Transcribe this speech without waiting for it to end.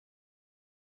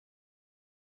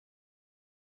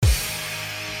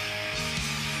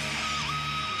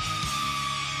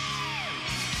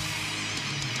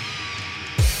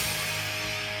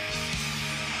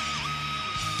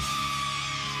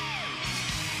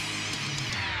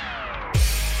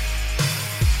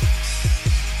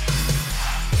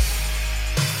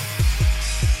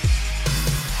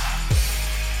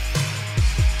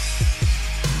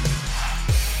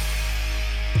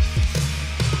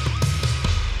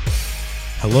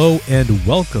Hello and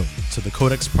welcome to the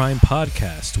Codex Prime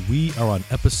podcast. We are on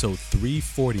episode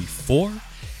 344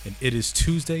 and it is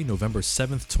Tuesday, November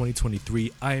 7th,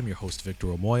 2023. I am your host, Victor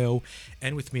Omoyo,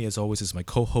 and with me as always is my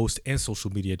co-host and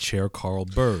social media chair, Carl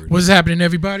Bird. What's happening,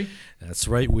 everybody? That's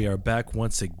right. We are back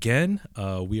once again.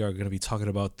 We are going to be talking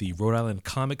about the Rhode Island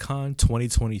Comic Con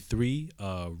 2023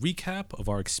 recap of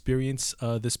our experience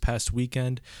this past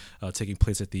weekend, taking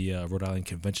place at the Rhode Island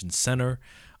Convention Center.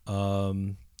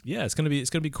 Yeah, it's gonna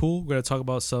be cool. We're gonna talk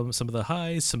about some of the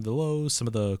highs, some of the lows, some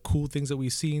of the cool things that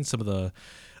we've seen, some of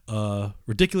the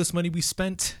ridiculous money we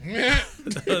spent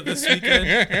this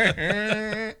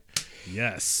weekend.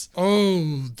 Yes.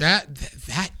 Oh,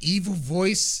 that evil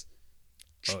voice.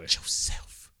 Treat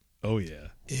yourself. Oh yeah.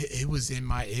 It was in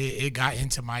my ear. It got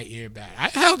into my ear back. I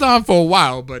held on for a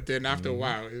while, but then after a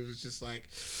while, it was just like,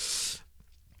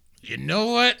 you know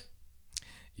what?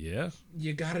 Yeah.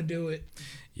 You gotta do it.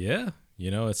 Yeah. You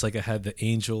know, it's like I had the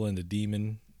angel and the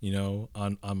demon, you know,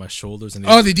 on my shoulders. And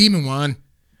the demon one.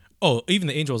 Oh, even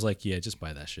the angel was like, yeah, just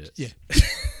buy that shit. Yeah.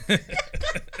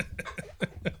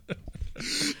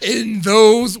 In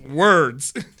those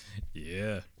words.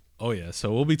 Yeah. Oh, yeah.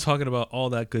 So we'll be talking about all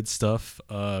that good stuff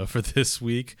for this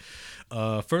week.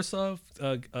 First off,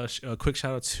 a quick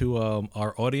shout out to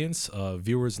our audience,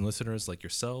 viewers and listeners like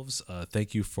yourselves.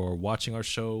 Thank you for watching our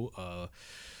show.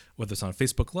 Whether it's on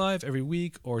Facebook Live every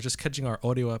week or just catching our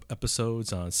audio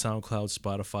episodes on SoundCloud,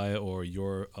 Spotify, or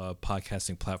your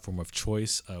podcasting platform of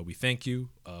choice. We thank you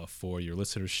for your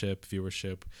listenership,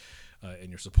 viewership, and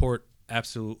your support.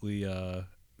 Absolutely,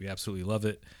 we absolutely love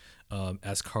it.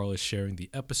 As Carl is sharing the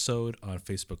episode on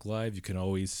Facebook Live, you can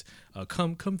always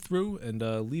come through and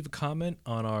leave a comment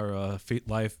on our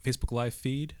Facebook Live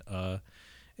feed. And,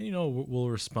 you know,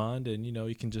 we'll respond, and, you know,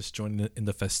 you can just join in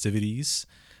the festivities.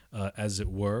 As it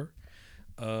were.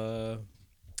 So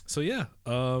yeah,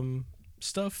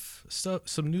 stuff,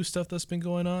 some new stuff that's been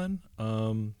going on.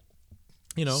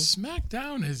 You know,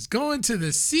 SmackDown is going to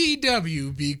the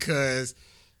CW because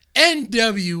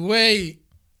NWA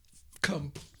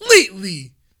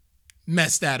completely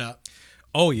messed that up.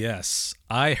 Oh yes,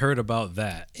 I heard about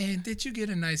that. And did you get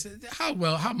a nice? How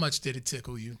much did it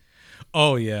tickle you?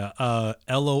 Oh yeah,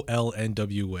 LOL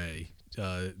NWA.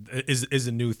 Is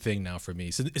a new thing now for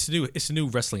me. So it's a new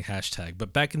wrestling hashtag.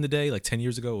 But back in the day, like 10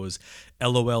 years ago, it was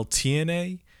LOL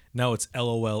TNA. Now it's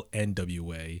LOL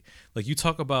NWA. Like, you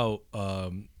talk about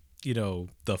you know,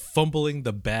 the fumbling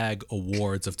the bag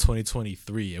awards of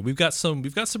 2023, and we've got some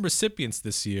recipients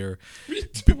this year.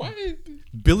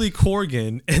 Billy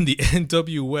Corgan and the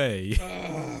NWA.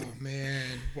 Oh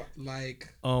man,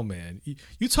 oh man,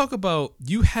 you talk about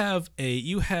you have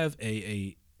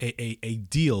a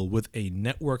deal with a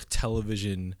network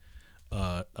television,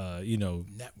 you know,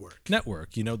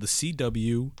 network, you know, the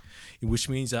CW, which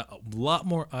means that a lot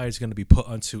more eyes are going to be put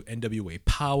onto NWA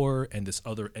Power and this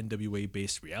other NWA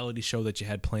based reality show that you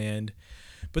had planned.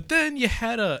 But then you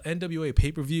had a NWA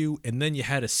pay-per-view, and then you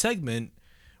had a segment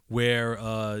where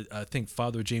I think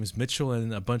Father James Mitchell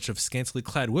and a bunch of scantily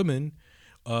clad women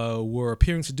were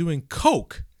appearing to doing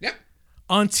coke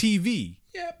on TV.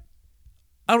 Yep.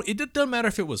 It doesn't matter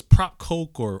if it was prop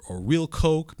coke or real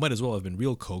coke. Might as well have been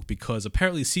real coke, because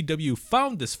apparently CW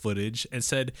found this footage and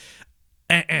said,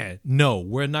 no,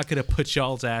 we're not going to put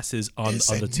y'all's asses on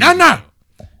the TV.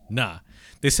 Nah.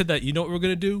 They said that, you know what we're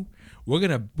going to do? We're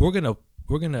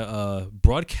going to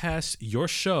broadcast your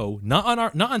show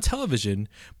not on television,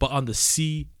 but on the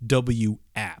CW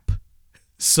app.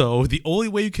 So the only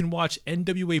way you can watch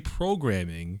NWA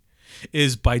programming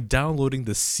is by downloading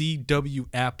the CW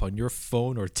app on your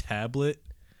phone or tablet,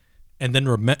 and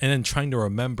then trying to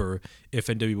remember if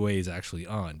NWA is actually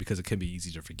on, because it can be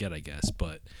easy to forget, I guess.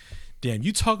 But damn,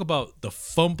 you talk about the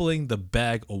fumbling the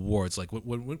bag awards. Like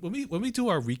when we do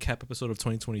our recap episode of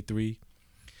 2023,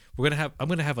 I'm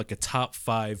gonna have like a top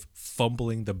 5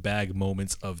 fumbling the bag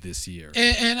moments of this year,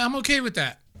 and I'm okay with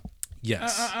that.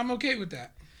 Yes, I'm okay with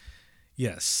that.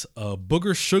 Yes,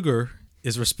 Booger Sugar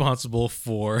is responsible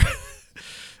for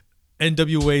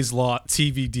NWA's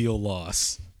TV deal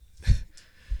loss.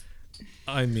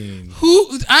 I mean,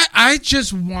 I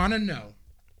just want to know,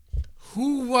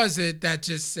 who was it that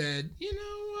just said, you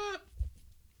know what,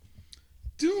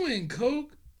 doing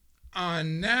coke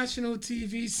on national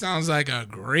TV sounds like a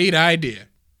great idea.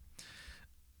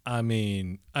 I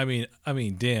mean,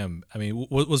 damn. I mean,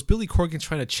 was Billy Corgan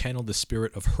trying to channel the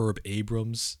spirit of Herb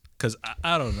Abrams? Because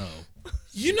I don't know.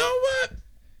 You know what?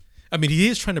 I mean, he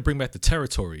is trying to bring back the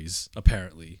territories,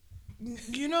 apparently.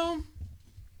 You know,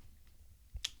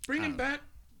 bringing back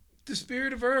the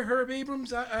spirit of Herb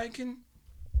Abrams, I can.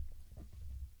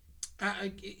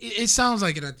 It sounds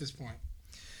like it at this point.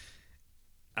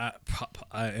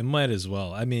 It might as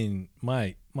well. I mean,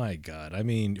 my God. I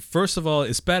mean, first of all,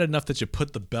 it's bad enough that you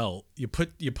put the belt, you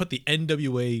put the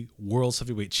NWA World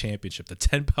Heavyweight Championship, the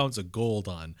 10 pounds of gold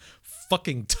on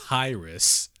fucking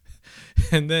Tyrus,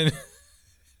 and then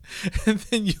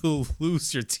you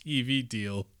lose your TV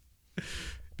deal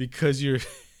because you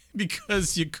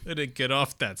couldn't get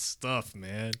off that stuff,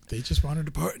 man. They just wanted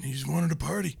to party. He just wanted to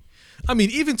party. I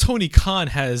mean, even Tony Khan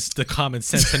has the common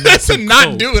sense to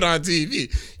not do it on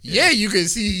TV. Yeah, you can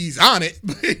see he's on it.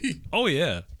 Oh,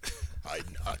 yeah. I'm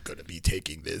not going to be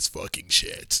taking this fucking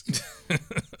shit.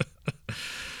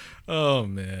 Oh,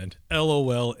 man.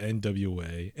 LOL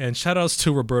NWA. And shout outs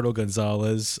to Roberto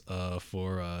Gonzalez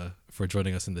for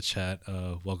joining us in the chat.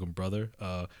 Welcome, brother.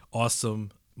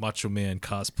 Awesome Macho Man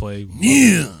cosplay.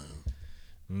 Yeah.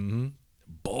 Mm-hmm.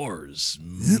 Bars.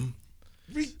 Mm-hmm.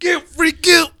 Freak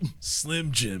out.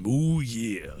 Slim Jim. Ooh,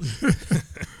 yeah.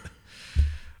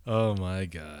 Oh, my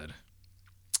God.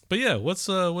 But yeah, what's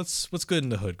good in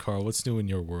the hood, Carl? What's new in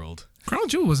your world? Crown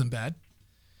Jewel wasn't bad.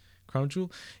 Crown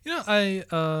Jewel? You know,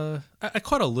 I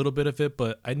caught a little bit of it,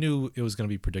 but I knew it was going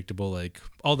to be predictable. Like,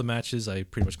 all the matches, I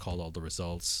pretty much called all the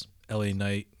results. LA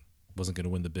Knight wasn't going to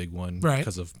win the big one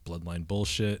because of bloodline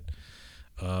bullshit.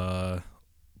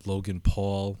 Logan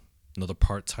Paul, another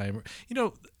part-timer. You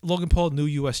know, Logan Paul, new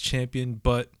U.S. champion,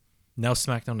 but now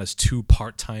SmackDown has 2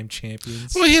 part-time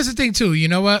champions. Well, here's the thing, too. You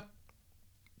know what?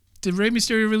 Did Rey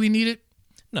Mysterio really need it?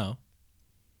 No.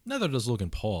 Neither does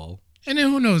Logan Paul. And then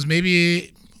who knows?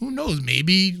 Maybe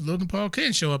Logan Paul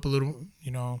can show up a little,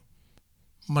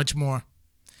 much more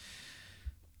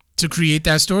to create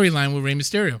that storyline with Rey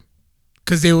Mysterio.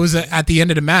 Because there was at the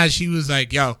end of the match, he was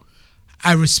like, yo,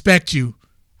 I respect you.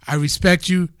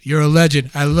 You're a legend.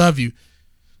 I love you.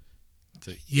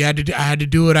 I had to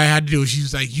do what I had to do. She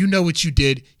was like, you know what you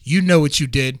did.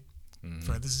 Mm-hmm.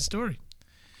 Furthers the story.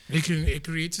 It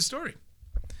creates a story.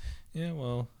 Yeah,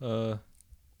 well,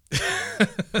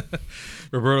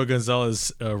 Roberto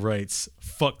Gonzalez writes,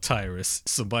 fuck Tyrus.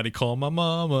 Somebody call my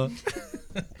mama.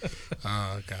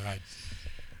 Oh, God.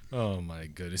 Oh, my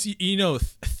goodness. You know,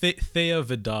 Thea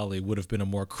Vidali would have been a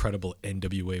more credible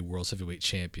NWA World Heavyweight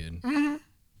Champion. Mm-hmm.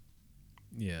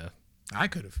 Yeah. I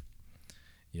could have.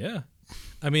 Yeah.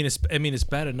 I mean, it's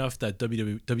bad enough that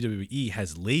WWE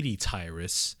has Lady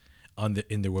Tyrus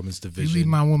in their women's division. You leave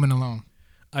my woman alone.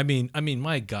 I mean,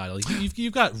 my God, like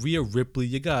you got Rhea Ripley,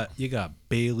 you got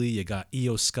Bayley, you got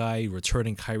Io Sky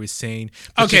returning Kairi Sane.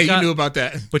 Okay, you knew about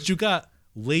that, but you got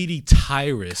Lady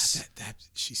Tyrus. God,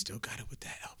 she still got it with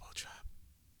that elbow drop.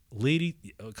 Lady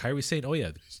Kairi Sane. Oh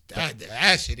yeah,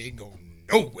 that shit ain't going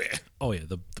nowhere. Oh yeah,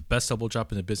 the best elbow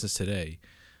drop in the business today.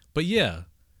 But yeah,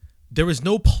 there is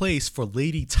no place for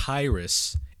Lady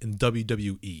Tyrus in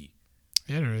WWE.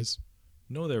 Yeah, there is.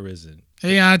 No, there isn't.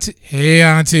 Hey, auntie.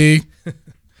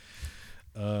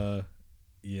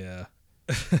 Yeah.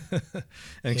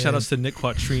 And shout outs to Nick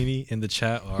Quattrini in the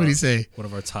chat. What do you say? One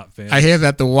of our top fans. I hear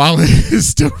that the wallet is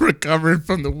still recovering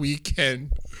from the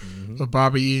weekend. Mm-hmm. The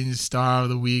Barbara Eden star of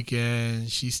the weekend.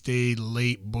 She stayed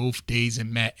late both days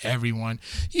and met everyone.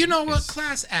 You know what?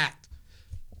 Class act.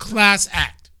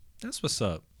 That's what's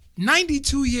up.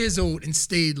 92 years old and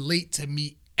stayed late to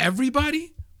meet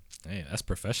everybody? Hey, that's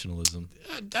professionalism.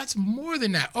 That's more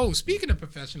than that. Oh, speaking of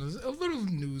professionalism, a little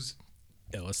news.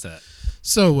 Yeah, what's that?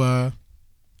 So, are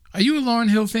you a Lauryn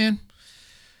Hill fan?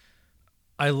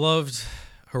 I loved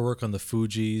her work on the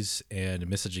Fugees and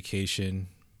Miseducation,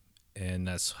 and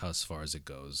that's as far as it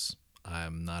goes.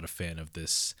 I'm not a fan of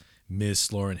this Miss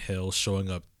Lauryn Hill showing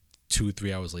up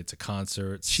 2-3 hours late to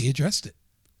concerts. She addressed it.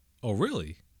 Oh,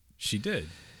 really? She did.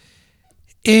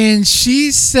 And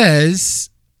she says,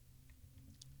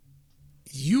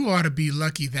 you ought to be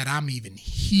lucky that I'm even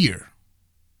here.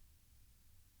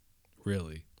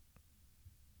 Really?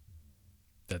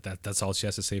 That's all she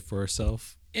has to say for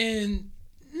herself? And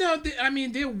no,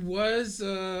 there was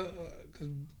the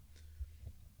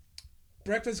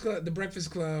Breakfast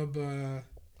Club.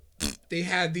 They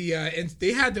had the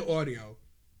audio,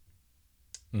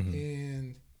 mm-hmm.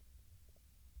 And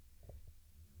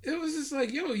it was just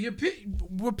like, yo,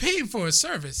 we're paying for a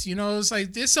service. It's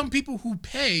like there's some people who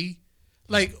pay.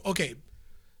 Like, okay,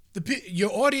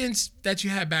 your audience that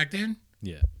you had back then,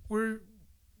 yeah, we're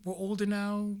older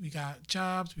now. We got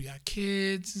jobs, we got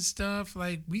kids and stuff.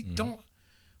 Like, we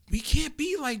can't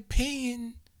be like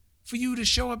paying for you to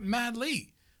show up mad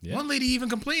late. Yeah. One lady even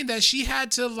complained that she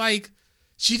had to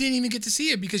she didn't even get to see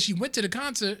it because she went to the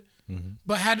concert, mm-hmm.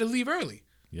 but had to leave early.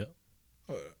 Yep.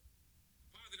 Positive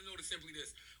note is simply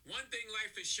this: one thing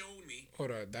life has shown me.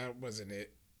 Hold on, that wasn't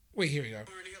it. Wait, here we go.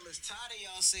 Lauryn Hill is tired of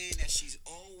y'all saying that she's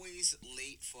always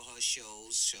late for her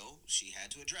shows, so she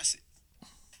had to address it.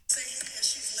 Say, yeah,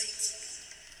 she's late.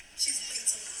 She's late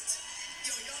a lot.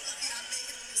 Yo, y'all lucky I make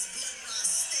it on this blood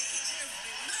rise stage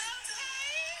every night.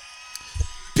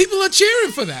 People are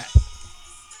cheering for that.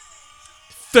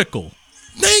 Fickle.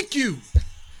 Thank you. I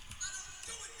don't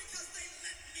do it because they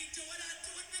let me do it. I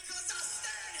do it because I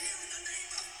stand here in the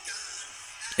name of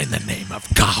God. In the name of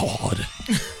God.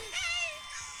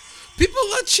 People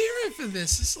are cheering for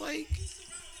this. It's like, You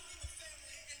surrounded me with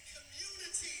family and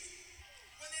community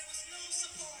when there was no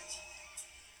support.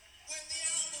 When the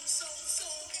album sold so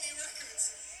many records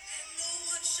and no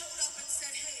one showed up and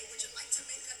said, hey, would you like to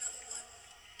make another one?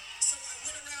 So I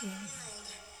went around the world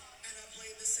and I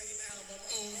played the same album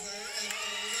over and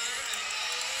over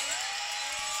and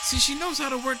over. see, she knows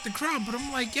how to work the crowd, but I'm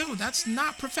like, yo, that's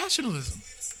not professionalism.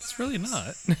 It's really not.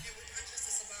 We're just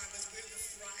the survivors. We're the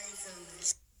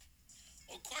thrivers.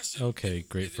 Okay,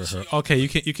 great for her. Okay, you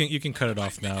can cut it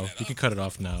off now. You can cut it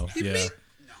off now. Yeah.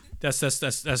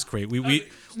 That's great. We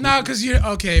No, because you're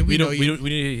okay. We know don't you. we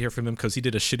need to hear from him because he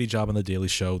did a shitty job on the Daily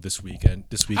Show this weekend.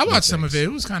 I watched some of it.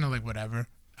 It was kind of like whatever.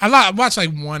 I watched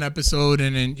like one episode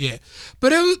and then yeah,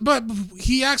 but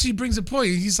he actually brings a point.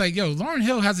 He's like, yo, Lauryn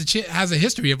Hill has a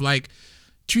history of like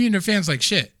treating her fans like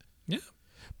shit. Yeah.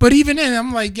 But even then,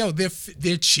 I'm like, yo,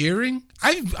 they're cheering.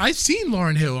 I've seen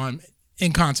Lauryn Hill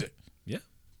in concert. Yeah.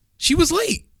 She was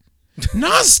late.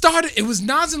 Nas started. It was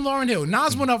Nas and Lauryn Hill.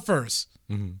 Nas went up first.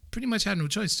 Pretty much had no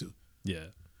choice to. Yeah.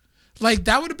 Like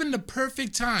that would have been the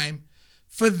perfect time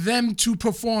for them to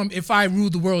perform "If I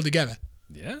Ruled the World" together.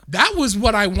 Yeah. That was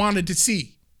what I wanted to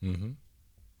see. Mm-hmm.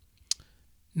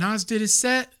 Nas did his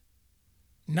set.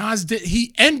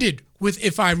 He ended with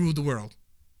 "If I Ruled the World"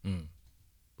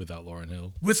 Without Lauryn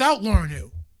Hill. without Lauryn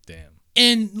Hill. Damn.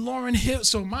 And Lauryn Hill.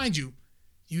 So mind you,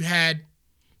 you had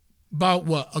about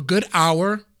a good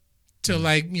hour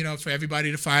to for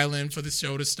everybody to file in for the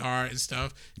show to start and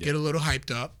stuff, get a little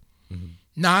hyped up.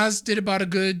 Nas did about a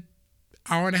good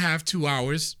hour and a half, 2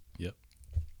 hours. Yep.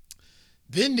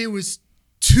 Then there was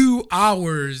 2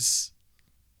 hours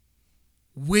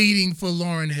waiting for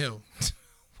Lauryn Hill.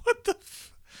 What the?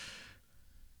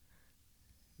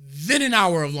 Then an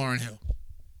hour of Lauryn Hill.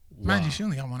 Mind Wow. you, she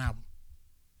only got one album.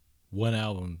 One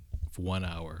album for 1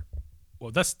 hour.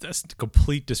 Well, that's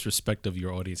complete disrespect of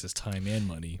your audience's time and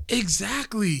money.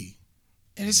 Exactly.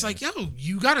 And it's like, yo,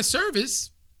 you got a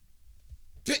service.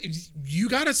 You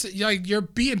got to, you're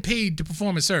being paid to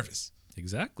perform a service.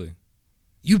 Exactly.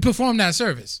 You perform that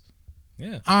service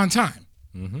Yeah. on time.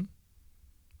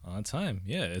 On time.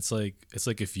 Yeah. It's like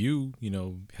if you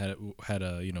had a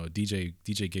a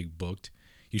DJ gig booked,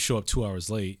 you show up 2 hours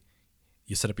late,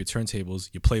 you set up your turntables,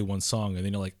 you play one song, and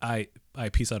then you're like, I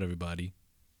peace out, everybody.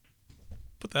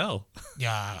 What the hell?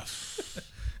 Yeah.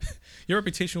 Your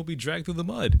reputation will be dragged through the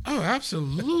mud. Oh,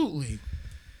 absolutely.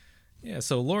 Yeah,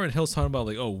 so Lauryn Hill's talking about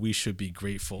like, oh, we should be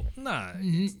grateful. Nah,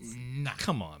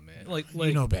 come on, man. Like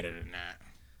You know better than that.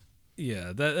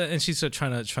 yeah, that and she's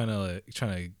trying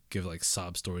to give like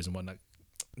sob stories and whatnot.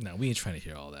 No, we ain't trying to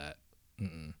hear all that.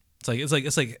 It's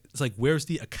like where's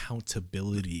the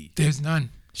accountability? There's none.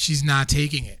 She's not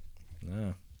taking it.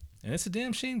 No. And it's a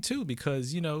damn shame too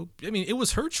because it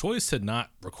was her choice to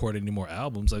not record any more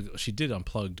albums. Like she did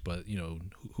Unplugged, but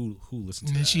who listened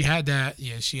to And then that? she had that.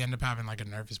 Yeah, she ended up having like a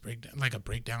nervous breakdown, like a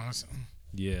breakdown or something.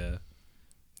 Yeah,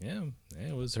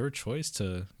 it was her choice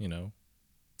to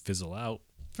fizzle out.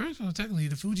 First of all, technically,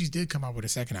 the Fugees did come out with a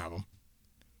second album.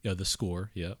 Yeah, the score.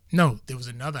 Yeah, No, there was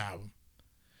another album.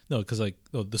 no, because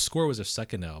the score was their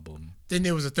second album. Then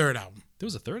there was a third album. There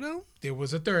was a third album. There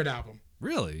was a third album,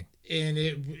 Really? and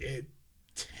it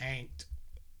tanked.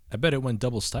 I bet it went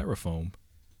double styrofoam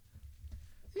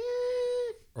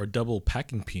or double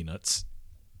packing peanuts.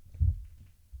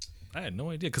 I had no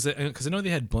idea because I know they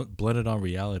had Blended on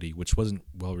Reality, which wasn't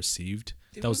well received.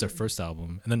 That was their first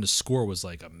album, and then the score was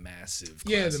like a massive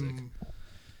classic.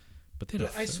 But they had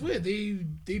I swear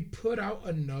they put out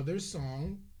another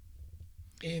song,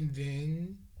 and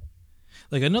then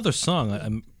like another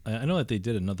song. I know that they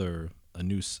did a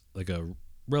new like a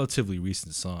relatively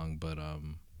recent song, but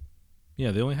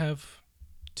yeah, they only have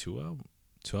two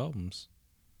albums.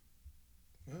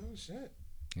 oh shit.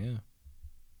 Yeah.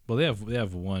 Well, they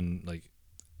have one like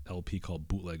LP called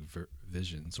Bootleg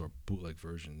Visions or Bootleg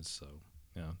Versions. So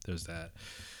yeah, there's that.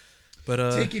 But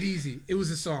Take It Easy. It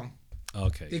was a song.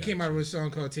 Okay. They came out with a song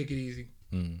called Take It Easy.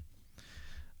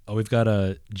 Oh, we've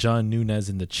got John Nunez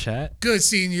in the chat. Good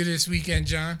seeing you this weekend,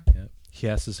 John. Yeah. He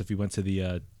asked us if we went to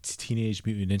the Teenage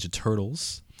Mutant Ninja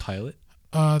Turtles pilot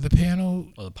The panel.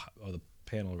 or the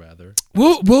panel rather.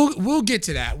 We'll get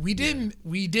to that. We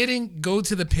didn't go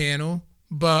to the panel,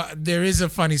 but there is a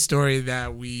funny story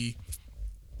that we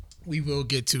we will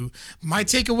get to. My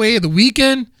takeaway of the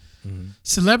weekend: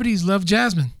 celebrities love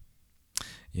Jasmine.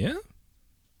 Yeah.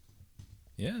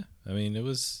 Yeah. I mean, it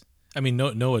was. I mean,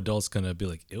 no adult's gonna be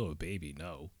like, "Ew, baby."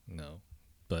 No.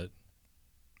 But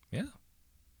yeah.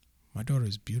 My daughter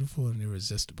is beautiful and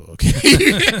irresistible.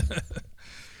 Okay.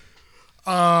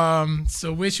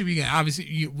 So where should we get?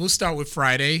 Obviously, we'll start with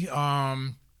Friday.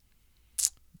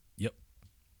 Yep.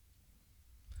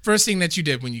 First thing that you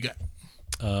did when you got.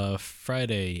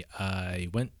 Friday, I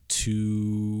went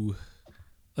to.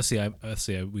 Let's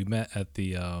see. We met at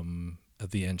the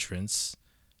entrance,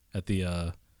 at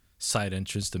the side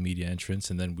entrance, the media entrance,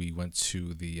 and then we went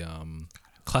to the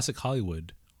Classic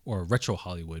Hollywood or Retro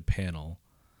Hollywood panel.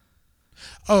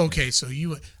 Oh, okay. So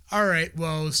you. All right.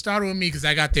 Well, start with me because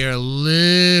I got there a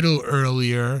little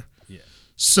earlier. Yeah.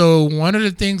 So one of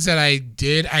the things that I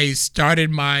did, I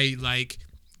started my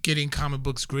getting comic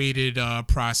books graded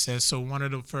process. So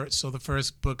the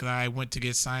first book that I went to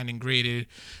get signed and graded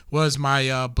was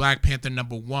my Black Panther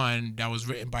 #1 that was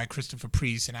written by Christopher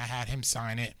Priest, and I had him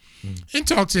sign it and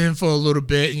talk to him for a little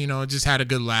bit. Just had a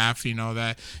good laugh.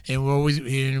 That, and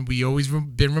we always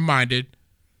been reminded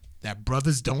that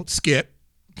brothers don't skip.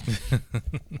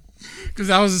 Because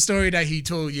that was a story that he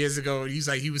told years ago. He's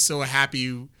like, he was so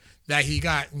happy that he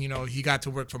got to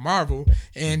work for Marvel,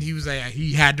 and he was like,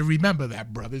 he had to remember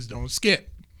that brothers don't skip.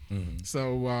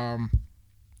 So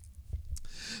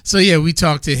yeah, we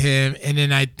talked to him, and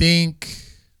then I think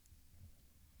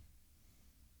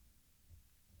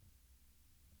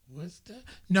what's that?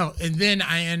 No, and then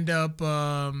I end up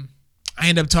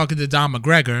talking to Don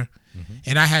McGregor,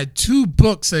 and I had 2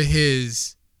 books of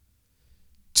his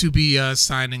to be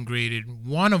signed and graded.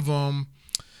 One of them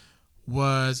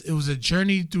was a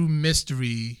Journey Through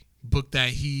Mystery book that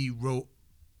he wrote.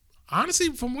 Honestly,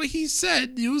 from what he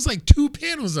said, it was like 2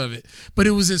 panels of it, but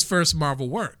it was his first Marvel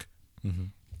work.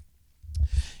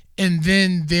 And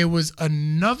then there was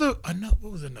another. What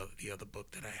was the other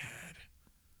book that I had?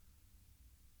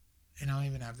 And I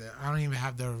don't even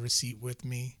have the receipt with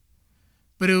me.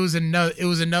 But it was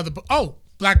another book. Oh,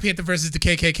 Black Panther versus the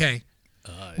KKK,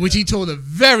 which he told a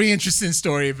very interesting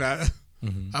story about.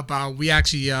 About we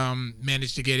actually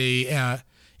managed to get a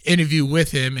interview with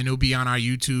him, and it'll be on our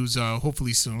YouTubes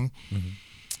hopefully soon.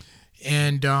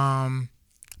 And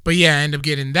but yeah, I ended up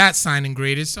getting that signed and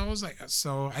graded. So I was like,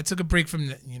 I took a break from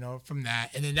that,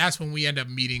 and then that's when we ended up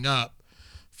meeting up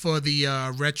for the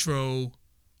Retro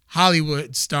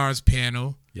Hollywood Stars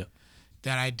panel. Yep.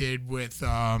 That I did with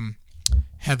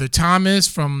Heather Thomas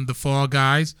from The Fall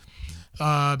Guys.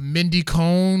 Mindy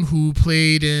Cohn, who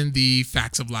played in The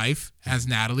Facts of Life as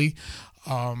Natalie.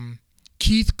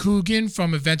 Keith Coogan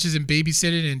from Adventures in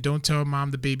Babysitting and Don't Tell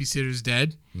Mom the Babysitter's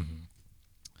Dead.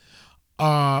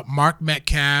 Mark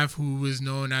Metcalf, who was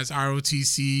known as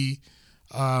ROTC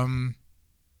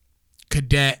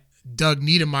cadet Doug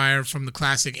Niedermeyer from the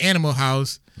classic Animal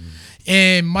House.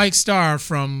 And Mike Starr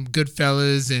from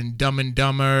Goodfellas and Dumb and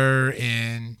Dumber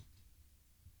and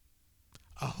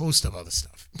a host of other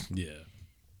stuff. Yeah.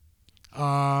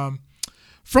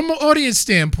 From an audience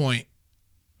standpoint,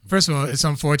 first of all, it's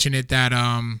unfortunate that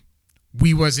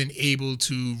we wasn't able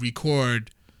to record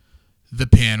the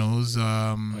panels.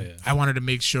 I wanted to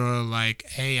make sure,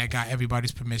 hey, I got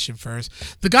everybody's permission first.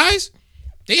 The guys,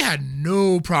 they had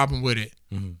no problem with it.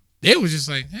 They was just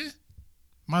like,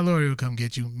 my lawyer will come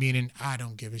get you, meaning I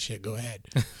don't give a shit. Go ahead.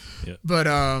 Yeah. But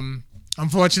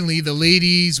unfortunately, the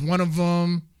ladies, one of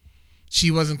them, she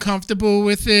wasn't comfortable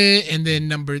with it, and then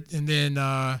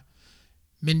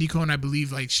Mindy Cohn, I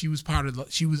believe, she was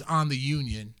she was on the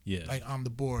union, on the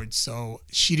board, so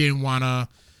she didn't want to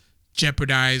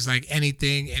jeopardize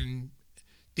anything. And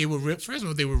they were first of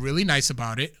all, they were really nice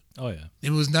about it. Oh yeah.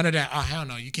 It was none of that. Oh hell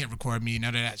no, you can't record me.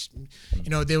 None of that.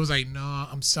 They was like, no,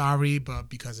 I'm sorry, but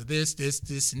because of this,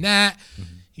 and that,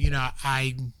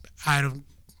 I'd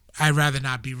rather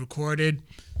not be recorded.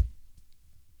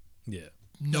 Yeah.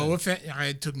 No offense.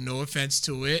 I took no offense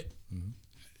to it,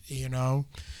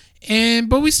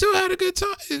 but we still had a good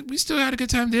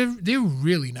time. They're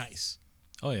really nice.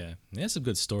 Oh yeah, they had some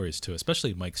good stories too,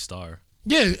 especially Mike Starr.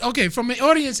 Yeah. Okay. From an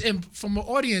audience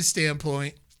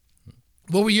standpoint,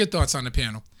 what were your thoughts on the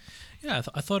panel? Yeah,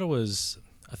 I thought it was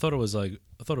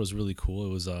really cool. It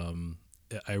was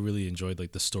I really enjoyed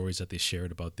the stories that they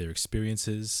shared about their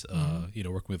experiences.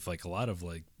 Working with a lot of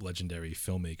legendary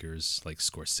filmmakers like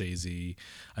Scorsese.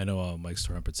 I know Mike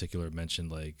Starr in particular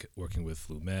mentioned working with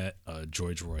Lumet,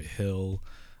 George Roy Hill,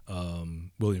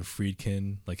 William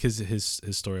Friedkin.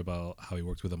 His story about how he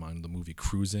worked with him on the movie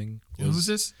Cruising. Who's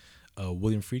this?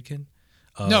 William Friedkin.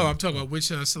 No, I'm talking about which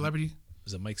celebrity?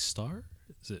 Is it Mike Starr?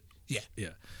 Is it?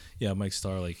 Yeah. Mike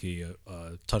Starr, like he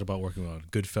talked about working on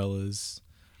Goodfellas.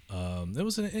 It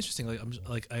was an interesting.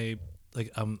 Like I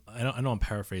know I'm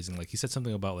paraphrasing. Like he said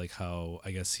something about like how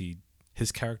I guess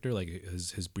his character, like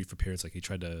his brief appearance, like he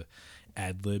tried to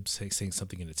ad lib saying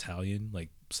something in Italian, like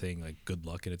saying like good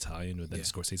luck in Italian, but then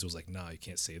Scorsese was like, nah, you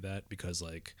can't say that, because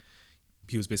like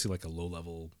he was basically like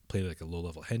played like a low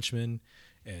level henchman,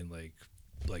 and like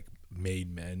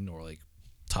made men or like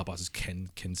top bosses can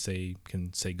say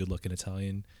good luck in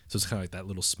Italian. So it's kind of like that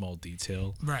little small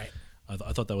detail. Right.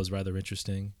 I thought that was rather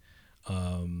interesting.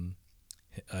 Him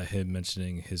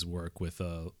mentioning his work with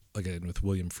again with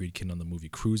William Friedkin on the movie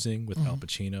Cruising with Al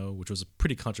Pacino, which was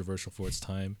pretty controversial for its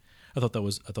time. I thought that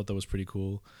was pretty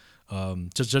cool.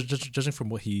 Just judging from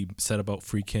what he said about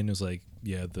Friedkin, it was like,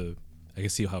 yeah, I can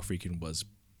see how Friedkin was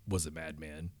a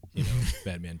madman,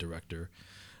 madman director.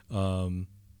 But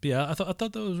yeah, I thought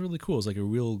that was really cool. It was like a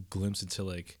real glimpse into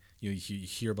like, you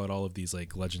hear about all of these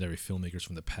like legendary filmmakers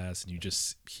from the past, and you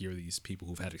just hear these people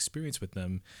who've had experience with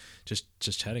them, just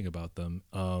chatting about them.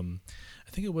 I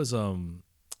think it was who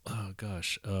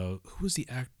was the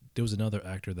act? There was another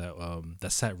actor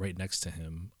that sat right next to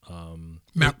him.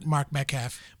 Mark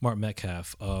Metcalf. Mark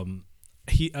Metcalf. I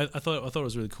thought it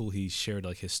was really cool. He shared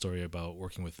like his story about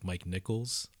working with Mike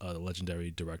Nichols, the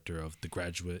legendary director of The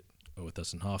Graduate with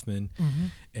Dustin Hoffman,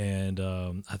 and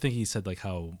I think he said like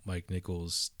how Mike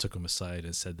Nichols took him aside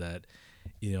and said that,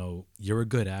 you're a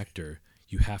good actor,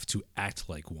 you have to act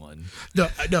like one. No,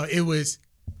 it was,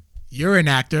 you're an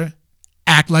actor,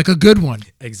 act like a good one.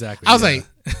 Exactly. I was like,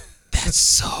 that's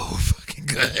so fucking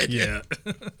good. Yeah.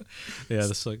 Yeah.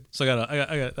 That's like, so I got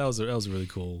that was really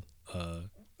cool.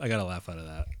 I got a laugh out of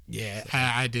that. Yeah,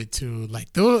 I did too.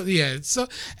 Like, though, yeah. So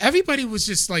everybody was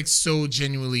just like so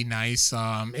genuinely nice.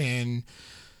 I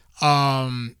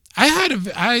thought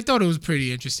it was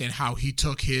pretty interesting how he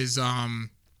took his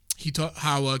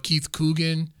Keith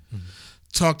Coogan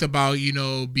talked about,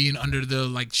 being under the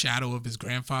like shadow of his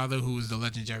grandfather, who was the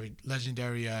legendary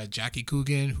Jackie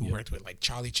Coogan, who worked with like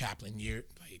Charlie Chaplin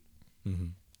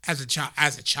as a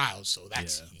child. So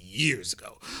that's years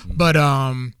ago. But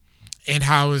and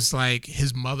how it's like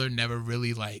his mother never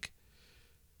really like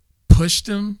pushed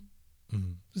him.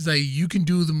 It's like, you can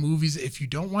do the movies. If you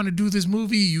don't want to do this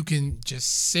movie, you can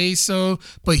just say so.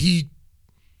 But he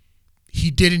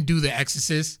didn't do The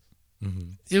Exorcist.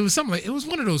 It was something like, it was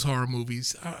one of those horror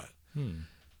movies.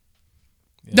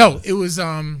 No, it was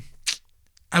I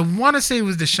want to say it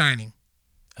was The Shining.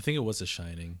 I think it was The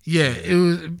Shining. Yeah, it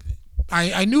was.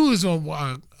 I knew it was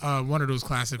one of those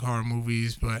classic horror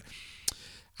movies, but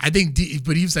I think,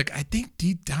 but he was like, I think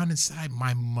deep down inside,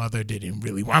 my mother didn't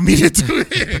really want me to do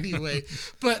it anyway.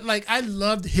 But like, I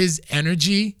loved his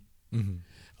energy.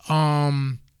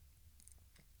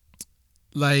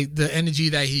 Like the energy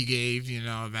that he gave,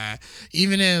 that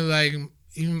even in like,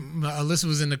 even Alyssa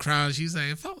was in the crowd. She's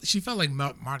like, she felt like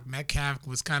Mark Metcalf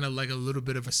was kind of like a little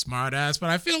bit of a smart ass, but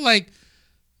I feel like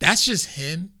that's just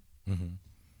him.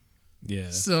 Yeah.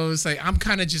 So it's like, I'm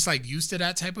kind of just like used to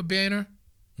that type of banner.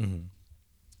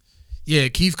 Yeah,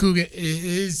 Keith Coogan,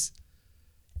 his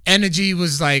energy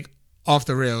was like off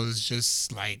the rails,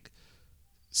 just like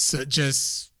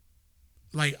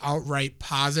outright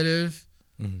positive.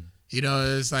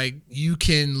 It's like you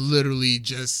can literally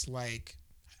just like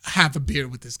have a beer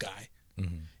with this guy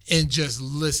and just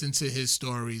listen to his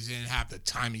stories and have the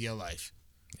time of your life.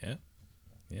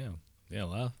 Yeah,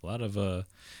 a lot of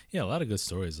good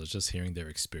stories. I was just hearing their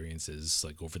experiences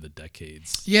like over the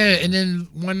decades. Yeah, and then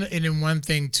one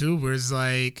thing too was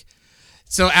like,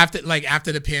 so after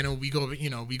the panel, we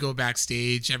go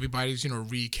backstage. Everybody's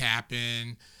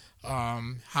recapping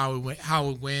how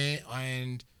it went,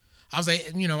 and I was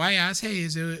like, I asked, hey,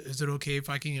 is it okay if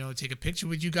I can take a picture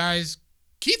with you guys?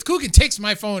 Keith Coogan takes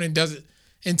my phone and does it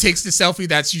and takes the selfie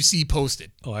that you see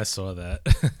posted. Oh, I saw that.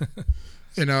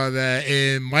 That,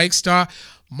 and Mike Starr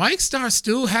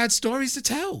still had stories to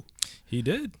tell. He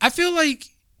did. I feel like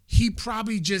he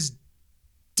probably just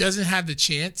doesn't have the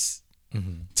chance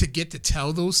to get to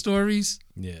tell those stories.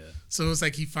 Yeah. So it's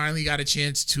like he finally got a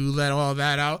chance to let all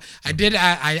that out. I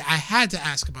had to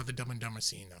ask about the Dumb and Dumber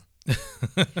scene though.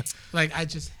 Like, I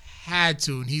just had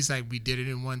to, and he's like, we did it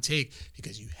in one take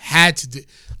because you had to do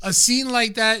a scene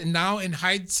like that. And now in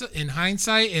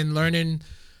hindsight and learning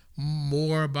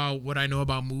more about what I know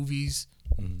about movies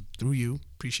through you,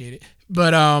 appreciate it.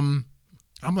 But I'm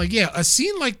like, yeah, a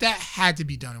scene like that had to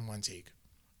be done in one take.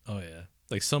 Oh yeah,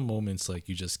 like some moments like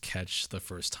you just catch the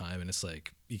first time and it's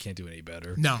like you can't do any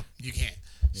better. No, you can't.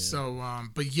 Yeah. So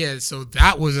but yeah, so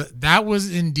that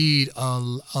was indeed a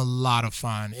lot of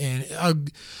fun and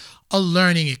a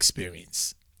learning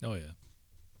experience. Oh yeah.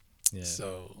 Yeah.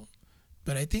 So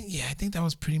But I think that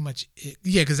was pretty much it.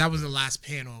 Yeah, because that was the last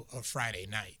panel of Friday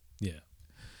night. Yeah.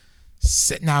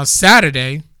 Now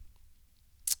Saturday,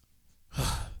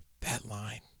 that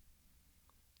line.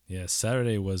 Yeah,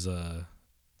 Saturday was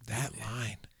That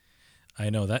line. I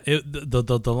know that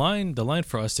the line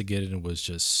for us to get in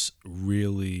was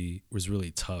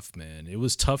really tough, man. It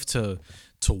was tough to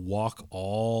walk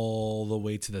all the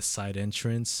way to the side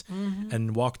entrance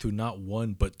and walk through not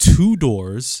one but two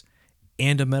doors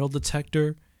and a metal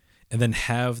detector, and then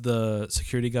have the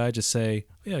security guy just say,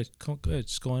 "Yeah, go ahead,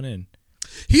 just go on in."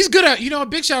 He's good at, a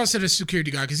big shout out to the security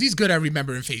guy because he's good at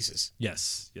remembering faces.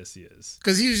 Yes, he is.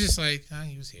 Because he was just like,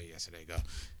 he was here yesterday. Go.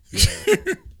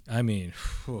 Yeah. I mean,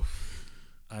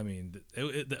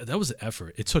 that was an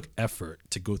effort. It took effort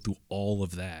to go through all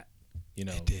of that, to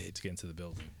get into the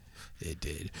building. It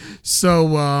did.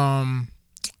 So,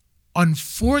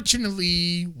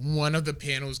 unfortunately, one of the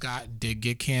panels did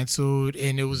get canceled,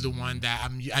 and it was the one that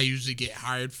I usually get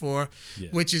hired for,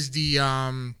 which is the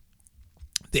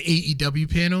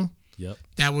AEW panel. Yep.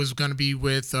 That was going to be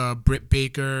with Britt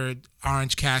Baker,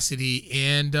 Orange Cassidy,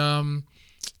 and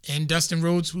Dustin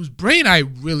Rhodes, whose brain I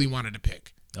really wanted to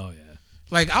pick. Oh yeah.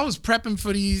 Like, I was prepping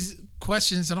for these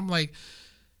questions, and I'm like,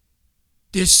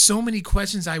 there's so many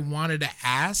questions I wanted to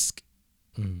ask,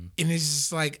 and it's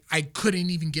just like I couldn't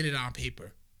even get it on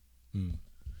paper.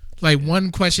 Like,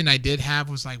 one question I did have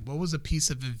was like, what was a piece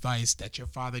of advice that your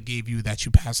father gave you that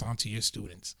you pass on to your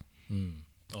students?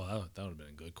 Oh, that would have been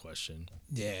a good question.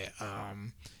 Yeah,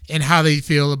 and how they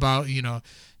feel about,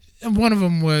 and one of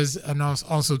them was, and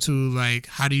also too, like,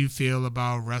 how do you feel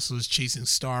about wrestlers chasing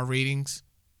star ratings?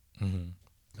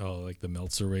 Oh, like the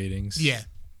Meltzer ratings? Yeah.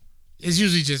 It's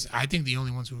usually just, I think the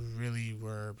only ones who really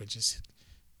were, but just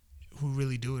who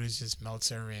really do it is just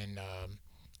Meltzer and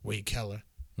Wade Keller.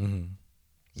 Mm-hmm.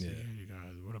 So Yeah. you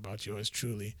guys, what about yours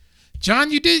truly? John,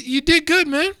 you did good,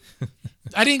 man.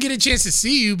 I didn't get a chance to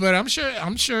see you, but I'm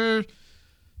sure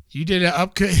you did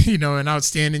an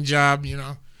outstanding job,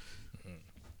 Yeah.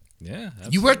 Absolutely.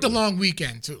 You worked a long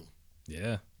weekend too.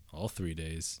 Yeah. All 3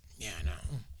 days. Yeah, I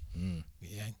know.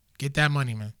 Yeah. Get that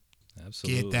money, man.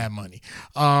 Absolutely. Get that money.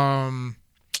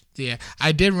 Yeah,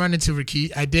 I did run into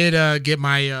Rikishi. I did get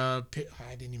my I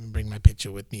didn't even bring my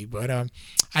picture with me, but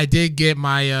I did get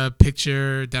my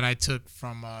picture that I took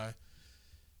from an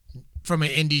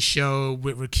indie show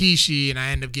with Rikishi, and I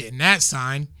ended up getting that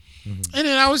signed. And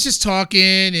then I was just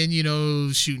talking and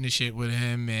shooting the shit with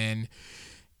him, and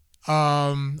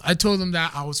I told him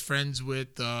that I was friends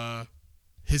with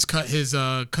his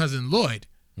cousin Lloyd,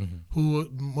 who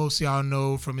most of y'all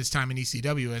know from his time in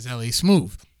ECW as LA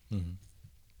Smooth.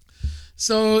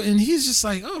 So, and he's just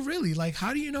like, oh, really? Like,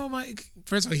 how do you know my...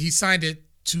 First of all, he signed it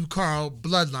to Carl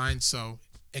Bloodline, so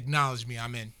acknowledge me,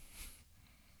 I'm in.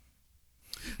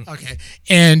 Okay.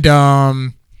 And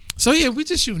so, yeah, we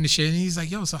just shooting the shit. And he's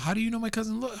like, yo, so how do you know my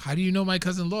cousin Lloyd? How do you know my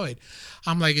cousin Lloyd?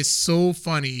 I'm like, it's so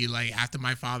funny. Like, after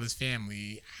my father's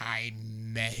family, I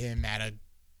met him at a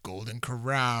Golden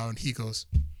Corral. And he goes,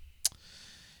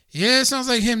 yeah, it sounds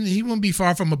like him. He won't be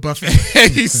far from a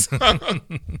buffet. So,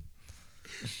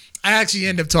 I actually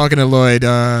ended up talking to Lloyd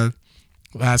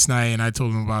last night, and I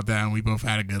told him about that, and we both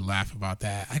had a good laugh about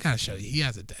that. I gotta show you. He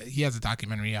has a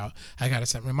documentary out. I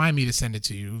gotta remind me to send it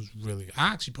to you. It was really. I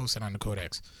actually posted on the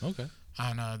Codex. Okay.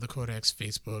 On the Codex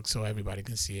Facebook, so everybody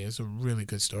can see it. It's a really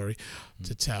good story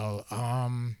to tell.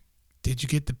 Did you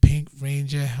get the Pink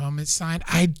Ranger helmet signed?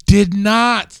 I did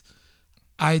not.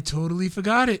 I totally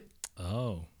forgot it.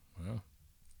 Oh, well.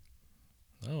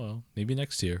 Oh, well. Maybe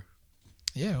next year.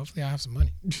 Yeah, hopefully I have some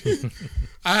money.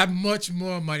 I have much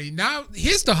more money. Now,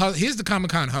 here's the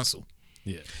Comic-Con hustle.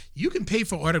 Yeah. You can pay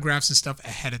for autographs and stuff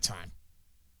ahead of time.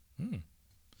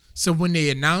 So when they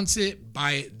announce it,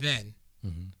 buy it then.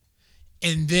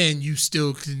 And then you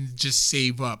still can just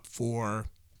save up for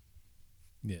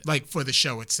for the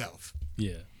show itself.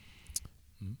 Yeah.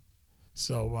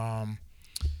 So,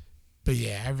 but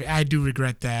yeah, I do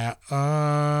regret that.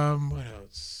 What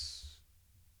else?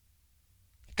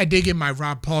 I did get my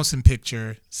Rob Paulson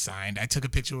picture signed. I took a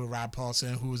picture with Rob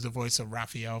Paulson, who was the voice of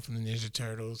Raphael from the Ninja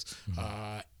Turtles,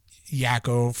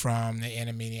 Yakko from the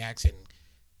Animaniacs, and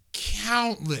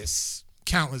countless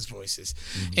voices.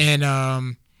 And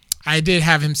I did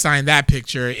have him sign that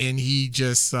picture, and he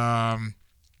just, he was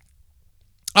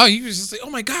just like, oh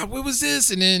my God, what was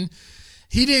this? And then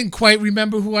he didn't quite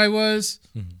remember who I was,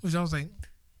 which I was like,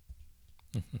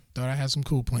 thought I had some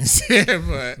cool points there,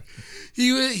 but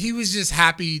he was just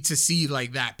happy to see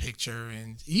like that picture,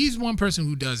 and he's one person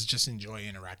who does just enjoy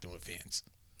interacting with fans.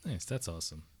 Nice, that's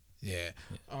awesome. Yeah.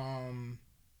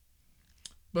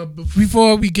 But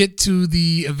before we get to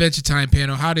the Adventure Time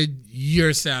panel, how did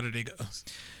your Saturday go?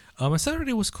 My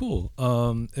Saturday was cool.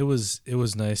 It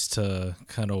was nice to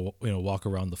kind of walk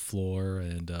around the floor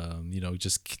and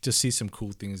just see some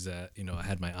cool things that I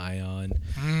had my eye on.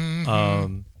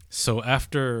 So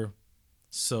after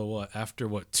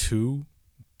 2-3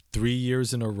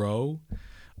 years in a row,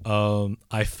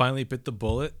 I finally bit the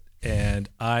bullet and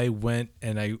I went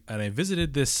and I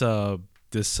visited this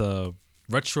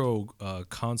retro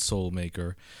console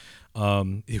maker.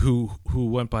 Who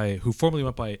formerly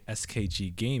went by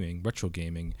SKG Gaming, Retro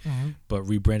Gaming, but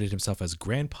rebranded himself as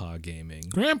Grandpa Gaming.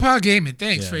 Grandpa Gaming,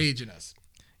 thanks for aging us.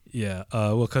 Yeah,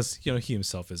 well, because he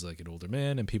himself is like an older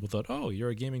man, and people thought, oh,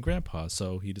 you're a gaming grandpa,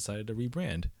 so he decided to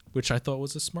rebrand, which I thought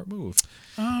was a smart move.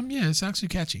 Yeah, it's actually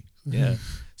catchy. Yeah.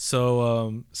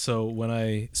 So when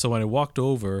I walked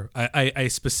over, I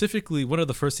specifically, one of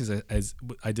the first things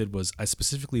I did was I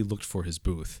specifically looked for his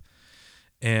booth,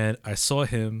 and I saw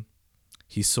him.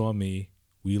 He saw me,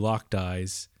 we locked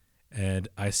eyes, and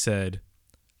I said,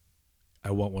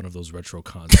 I want one of those retro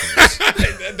consoles.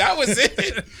 That was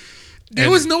it. There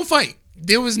was no fight.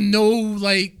 There was no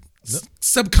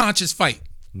subconscious fight.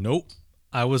 Nope.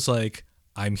 I was like,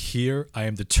 I'm here. I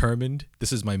am determined.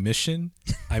 This is my mission.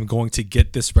 I'm going to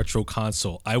get this retro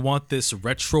console. I want this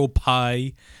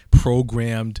RetroPie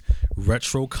programmed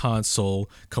retro console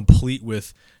complete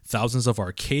with thousands of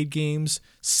arcade games,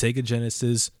 Sega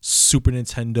Genesis, Super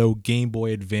Nintendo, Game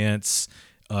Boy Advance,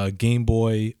 Game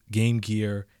Boy, Game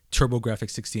Gear,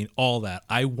 TurboGrafx 16, all that.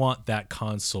 I want that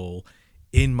console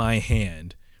in my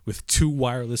hand with 2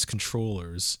 wireless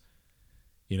controllers.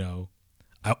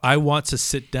 I want to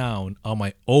sit down on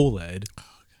my OLED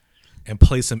and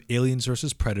play some Aliens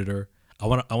vs. Predator. I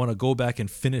want to go back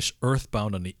and finish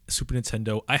Earthbound on the Super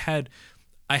Nintendo. I had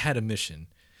a mission,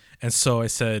 and so I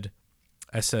said,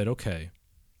 okay.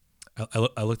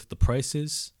 I looked at the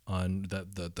prices on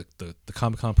the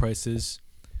Comic-Con prices.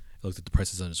 I looked at the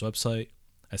prices on his website.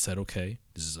 I said, okay,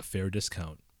 this is a fair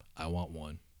discount. I want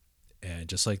one. And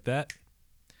just like that,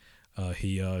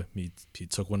 he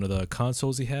took one of the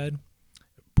consoles he had,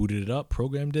 booted it up,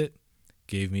 programmed it,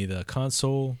 gave me the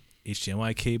console,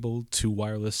 HDMI cable, 2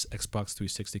 wireless Xbox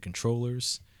 360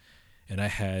 controllers, and I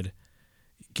had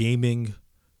gaming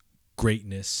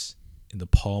greatness in the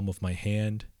palm of my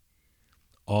hand.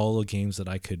 All the games that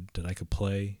I could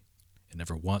play and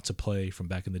never want to play from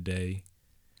back in the day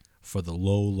for the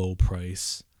low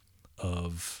price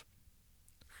of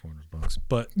 $400.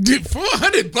 But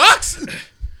 $400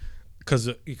 because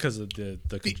of the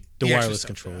wireless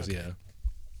controls, okay. Yeah.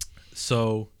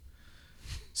 So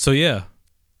yeah,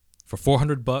 for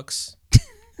 $400,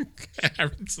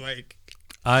 Aaron's like,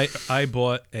 I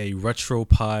bought a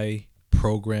RetroPie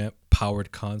program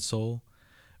powered console.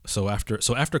 So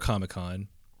after Comic-Con,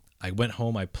 I went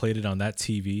home. I played it on that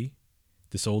TV,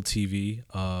 this old TV.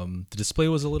 The display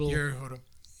was a little. Hold on.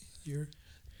 You're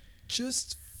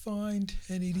just fine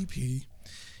 1080p.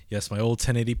 Yes, my old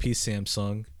 1080p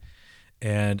Samsung,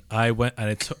 and I went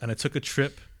and I took a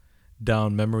trip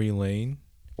down memory lane,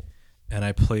 and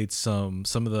I played some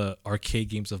of the arcade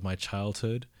games of my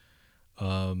childhood.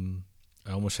 I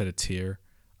almost shed a tear.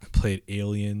 I played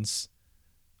Aliens.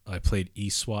 I played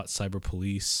eSWAT, Cyber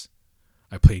Police.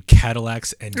 I played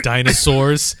Cadillacs and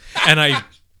Dinosaurs, and I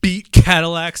beat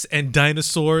Cadillacs and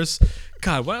Dinosaurs.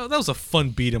 God, wow, that was a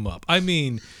fun beat 'em up. I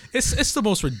mean, it's the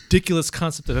most ridiculous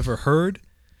concept I've ever heard,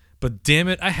 but damn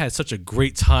it, I had such a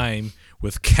great time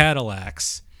with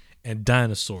Cadillacs and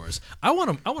Dinosaurs. I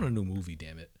want a new movie.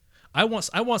 Damn it, I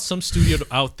want some studio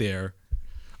out there.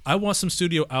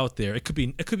 It could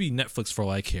be Netflix for all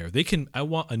I care. I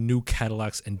want a new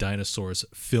Cadillacs and Dinosaurs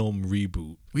film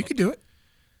reboot. We could do it.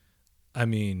 I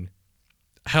mean,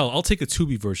 hell, I'll take a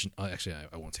Tubi version. Actually,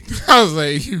 I won't take it. I was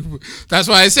like, that's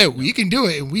why I said we can do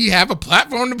it, and we have a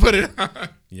platform to put it on.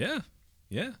 Yeah.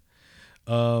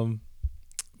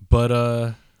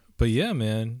 But yeah,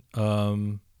 man.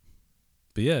 But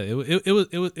yeah, it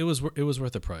was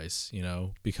worth the price,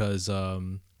 because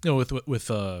with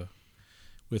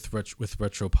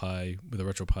RetroPie, with a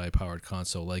RetroPie powered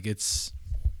console, like it's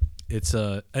at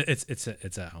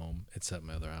home. It's at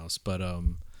my other house, but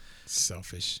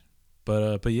selfish.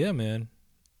 But yeah, man,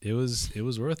 it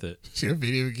was worth it. Your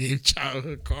video game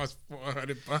childhood cost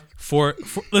 $400. For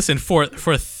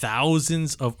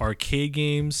thousands of arcade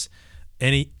games,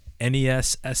 NES,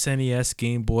 SNES,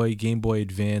 Game Boy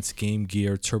Advance, Game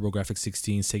Gear, TurboGrafx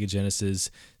 16, Sega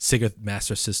Genesis, Sega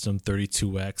Master System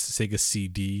 32X, Sega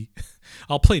CD.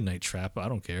 I'll play Night Trap. I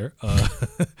don't care.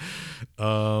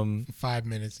 5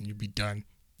 minutes and you'll be done.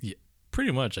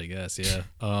 Pretty much, I guess. Yeah.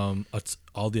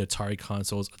 All the Atari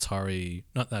consoles, Atari,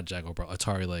 not Jaguar, bro.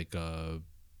 Atari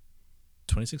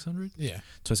 2600. Yeah.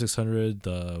 2600.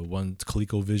 The one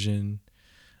ColecoVision.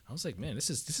 I was like, man, this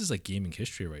is like gaming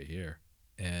history right here.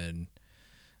 And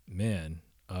man,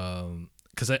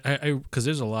 because because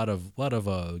there's a lot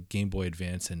of Game Boy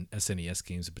Advance and SNES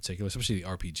games in particular, especially the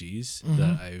RPGs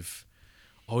that I've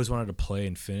always wanted to play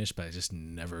and finish, but I just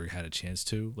never had a chance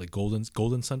to. Like Golden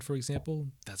Sun, for example.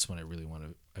 That's one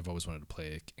I've always wanted to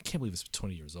play. I can't believe it's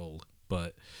 20 years old,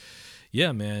 but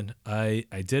yeah, man, I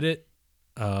did it.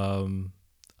 I'm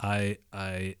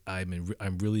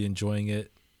really enjoying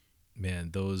it, man.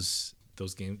 Those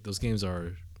games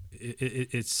are.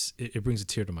 It brings a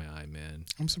tear to my eye, man.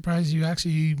 I'm surprised you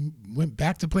actually went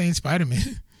back to playing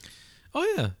Spider-Man.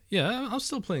 Oh yeah. I'm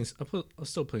still playing. I'm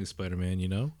still playing Spider-Man. You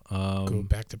know. Go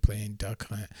back to playing Duck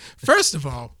Hunt. First of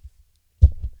all,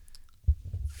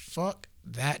 fuck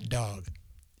that dog.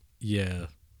 Yeah,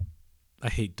 I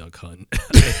hate Duck Hunt.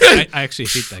 I actually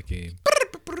hate that game.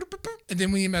 And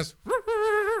then when you mess,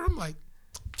 I'm like,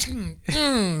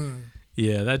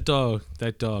 Yeah, that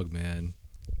dog, man,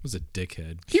 was a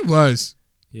dickhead. He was.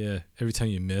 Yeah, every time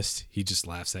you missed, he just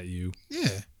laughs at you.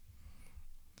 Yeah.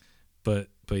 But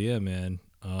yeah, man,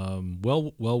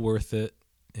 well worth it,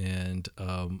 and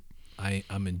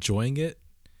I'm enjoying it.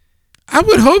 I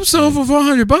would hope so for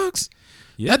 $400.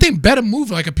 Yeah. That thing better move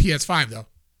like a PS5 though.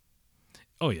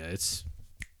 Oh yeah, it's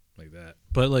like that.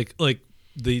 But like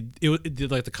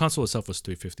the console itself was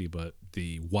 $350, but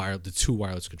the two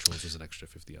wireless controls was an extra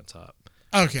 $50 on top.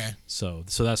 Okay. So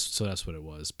that's what it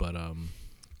was. But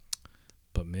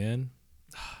man,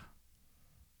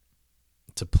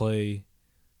 to play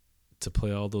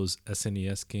all those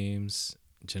SNES games,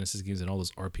 Genesis games, and all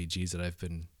those RPGs that I've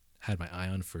had my eye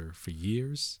on for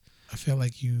years. I feel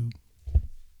like you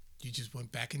just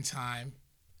went back in time.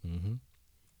 Mm-hmm.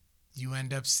 You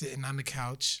end up sitting on the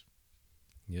couch.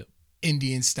 Yep.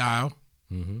 Indian style.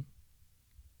 Mm-hmm.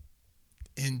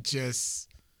 And just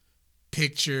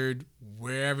pictured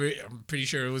wherever, I'm pretty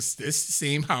sure it was this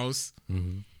same house.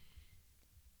 Mm-hmm.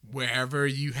 Wherever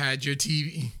you had your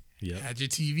TV. Yep. Had your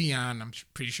TV on. I'm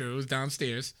pretty sure it was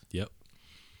downstairs. Yep.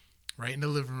 Right in the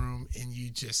living room. And you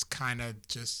just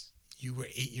you were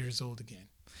 8 years old again.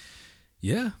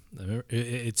 Yeah, I remember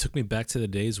it took me back to the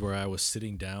days where I was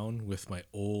sitting down with that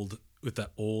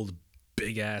old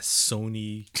big ass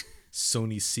Sony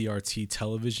CRT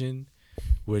television,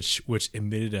 which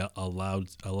emitted a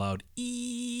loud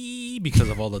ee because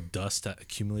of all the dust that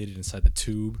accumulated inside the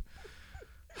tube.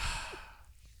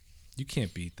 You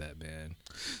can't beat that, man.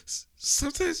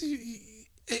 Sometimes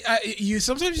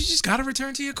sometimes you just gotta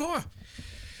return to your core.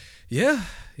 Yeah,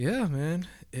 man.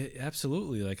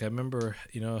 Absolutely. Like I remember,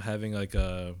 having like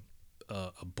a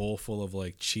bowl full of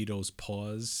like Cheetos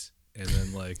Paws, and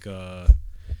then like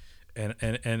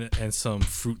and some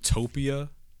Fruitopia,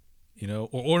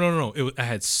 or no, I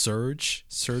had Surge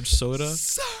soda.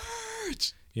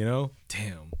 Surge.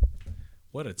 Damn,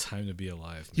 what a time to be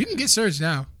alive, man. You can get Surge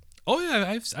now. Oh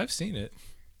yeah, I've seen it.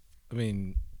 I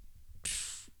mean,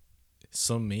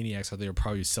 some maniacs out there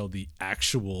probably sell the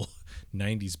actual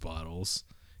 90s bottles,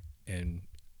 and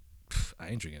I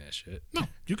ain't drinking that shit. No,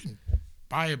 you can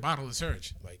buy a bottle of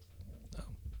Surge. Like,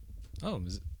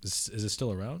 is it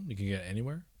still around? You can get it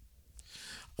anywhere.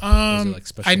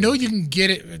 Special I know you can get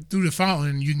it through the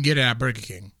fountain. You can get it at Burger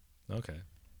King. Okay.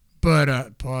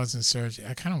 But Pause and Surge,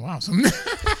 I kind of wow something.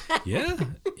 Yeah.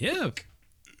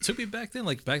 Took me back then.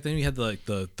 Like back then, we had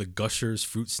the Gushers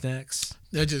fruit snacks.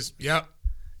 They're just Yep.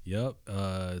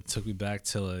 Took me back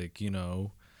to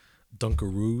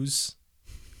Dunkaroos.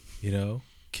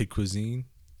 Kid Cuisine.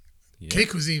 Yeah. Kid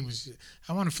Cuisine was.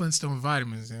 I wanted Flintstone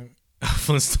vitamins.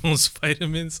 Flintstones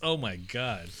vitamins. Oh my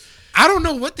god. I don't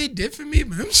know what they did for me,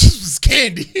 but them just was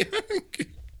candy.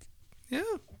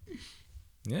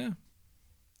 Yeah.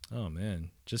 Oh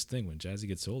man. Just think, when Jazzy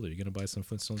gets older, you're gonna buy some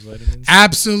Flintstones vitamins.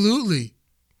 Absolutely.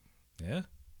 Yeah.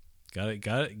 Got it.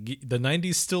 The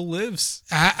 90s still lives.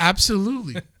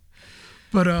 Absolutely.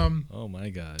 But oh my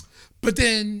god. But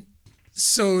then.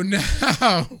 So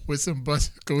now with some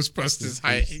Ghostbusters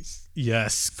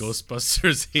Yes,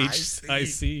 Ghostbusters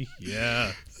HIC.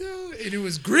 Yeah. And it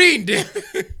was green, damn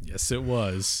it. Yes, it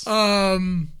was.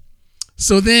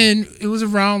 So then it was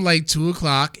around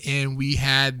 2:00, and we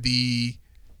had the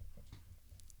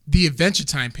Adventure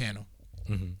Time panel.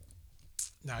 Mm-hmm.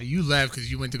 Now you left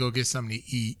because you went to go get something to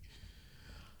eat.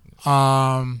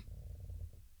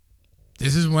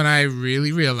 This is when I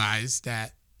really realized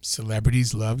that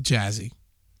celebrities love Jazzy,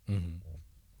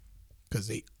 because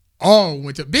they all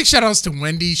went to. Big shout outs to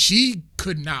Wendy. She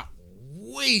could not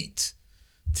wait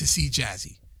to see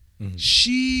Jazzy.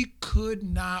 She could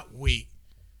not wait.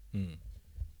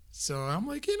 So I'm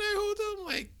like, can I hold her? I'm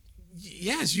like,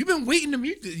 yes, you've been waiting to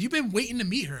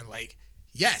meet her. Like,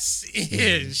 yes.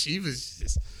 And she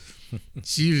was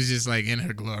just like in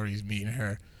her glories meeting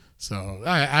her. So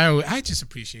I just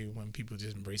appreciate when people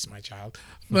just embrace my child.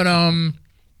 But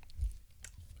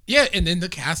yeah, and then the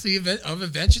cast of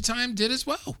Adventure Time did as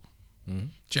well.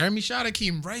 Jeremy Shada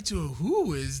came right to her,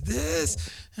 who is this?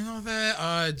 And all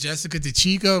that. Jessica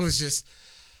DeChico was just,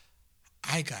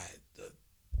 I got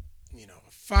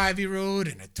a 5-year-old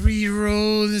and a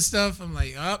 3-year-old and stuff. I'm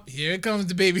like, here comes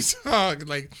the baby talk.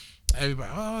 Like,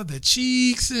 everybody, the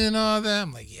cheeks and all that.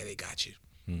 I'm like, yeah, they got you.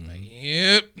 Like,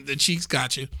 yep, the cheeks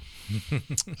got you.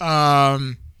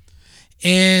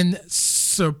 And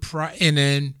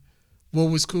then what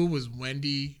was cool was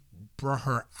Wendy brought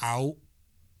her out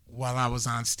while I was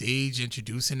on stage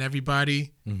introducing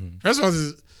everybody. First of all,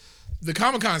 the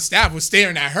Comic-Con staff was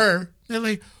staring at her. They're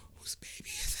like, whose baby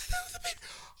is that? That was the baby.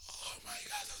 Oh my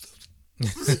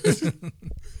God.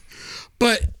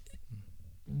 But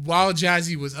while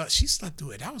Jazzy was up, she slept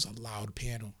through it. That was a loud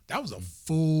panel. That was a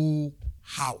full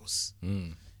house.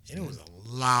 And it was a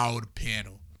loud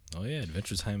panel. Oh, yeah.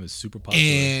 Adventure Time is super popular.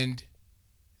 And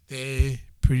they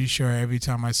pretty sure every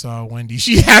time I saw Wendy,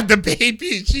 she had the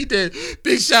baby. She did.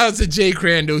 Big shout out to Jay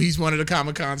Crandall. He's one of the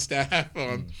Comic-Con staff.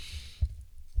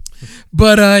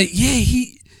 But yeah,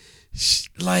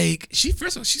 she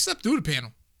first of all, she slept through the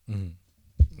panel.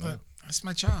 That's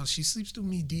my child. She sleeps through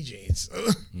me DJing.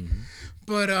 So.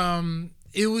 But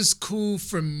it was cool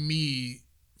for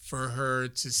her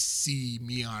to see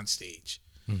me on stage.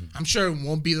 I'm sure it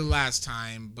won't be the last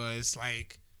time, but it's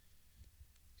like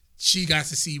she got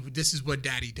to see this is what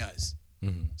Daddy does.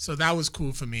 So that was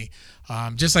cool for me.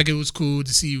 Just like it was cool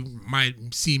to see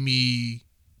me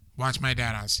watch my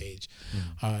dad on stage.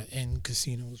 In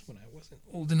casinos when I wasn't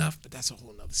old enough, but that's a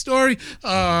whole nother story.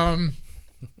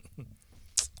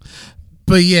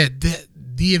 But yeah,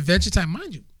 the Adventure Time,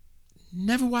 mind you,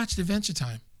 never watched Adventure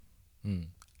Time.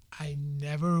 I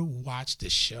never watched the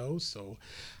show, so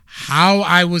how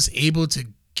I was able to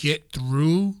get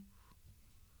through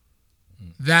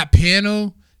that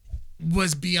panel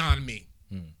was beyond me.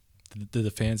 Did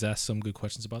the fans ask some good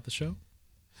questions about the show?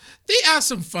 They asked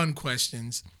some fun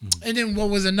questions. And then what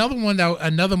was another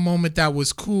moment that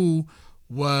was cool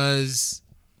was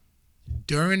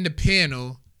during the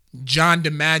panel, John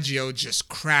DiMaggio just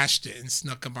crashed it and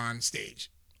snuck him on stage.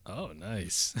 Oh,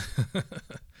 nice.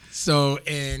 So,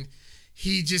 and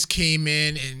he just came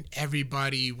in and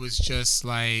everybody was just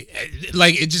like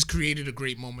it just created a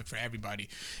great moment for everybody.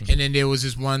 And then there was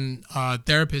this one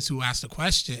therapist who asked a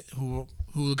question,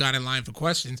 who got in line for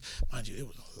questions. Mind you, it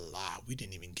was a lot. We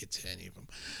didn't even get to any of them,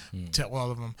 to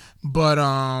all of them. But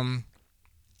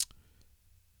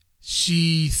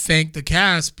she thanked the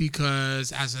cast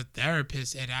because as a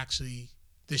therapist,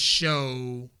 the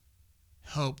show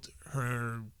helped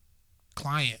her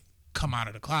client come out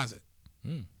of the closet.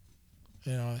 And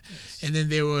then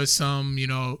there were some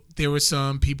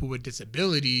people with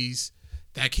disabilities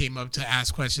that came up to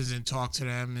ask questions and talk to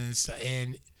them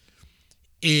and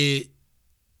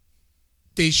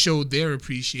they showed their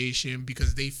appreciation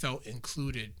because they felt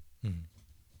included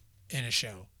in a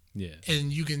show. Yeah.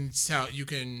 And you can tell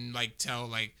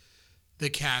the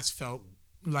cast felt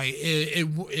like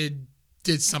it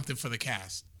did something for the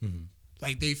cast.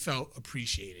 Like they felt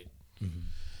appreciated.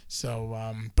 So,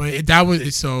 but that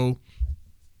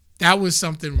was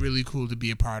something really cool to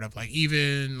be a part of. Like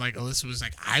even like Alyssa was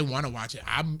like, I want to watch it.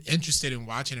 I'm interested in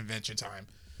watching Adventure Time.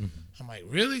 I'm like,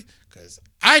 really? Because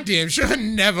I damn sure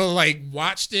never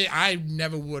watched it. I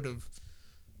never would have.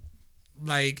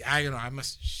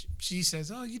 She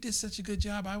says, oh, you did such a good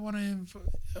job. I want to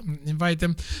invite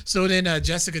them. So then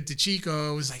Jessica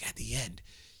DeChico was like, at the end,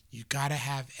 you got to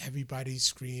have everybody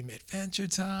scream Adventure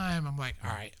Time. I'm like,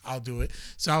 all right, I'll do it.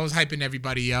 So I was hyping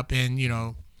everybody up and, in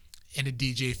a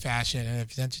DJ fashion. And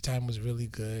Adventure Time was really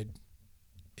good.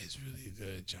 It's really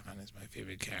good. John is my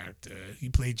favorite character. He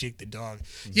played Jake the dog.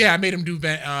 Yeah, I made him do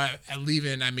at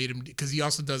Leaving. I made him because he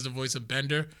also does the voice of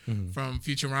Bender from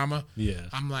Futurama. Yeah,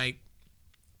 I'm like,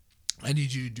 I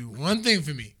need you to do one thing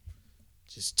for me.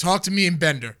 Just talk to me in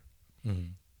Bender.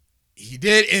 He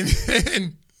did,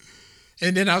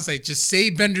 and then I was like, just say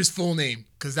Bender's full name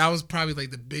because that was probably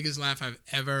the biggest laugh I've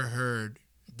ever heard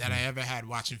that I ever had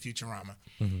watching Futurama.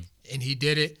 And he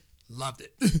did it. Loved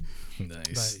it.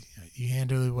 Nice. But you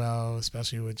handled it well,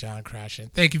 especially with John crashing.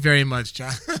 Thank you very much,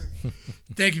 John.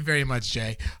 Thank you very much,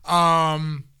 Jay.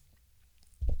 Where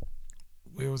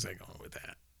was I going with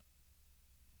that?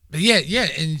 But yeah,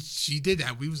 and she did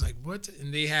that. We was like, what?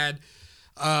 And they had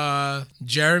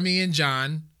Jeremy and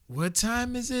John what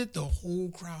time is it? The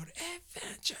whole crowd,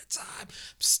 Adventure Time.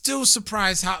 Still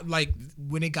surprised how, like,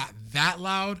 when it got that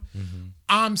loud,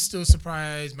 I'm still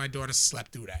surprised my daughter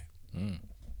slept through that.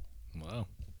 Wow.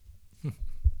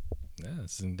 Yeah,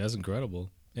 that's incredible.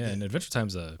 Yeah, and Adventure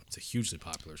Time's it's a hugely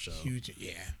popular show. Huge,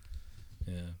 yeah.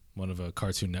 Yeah, one of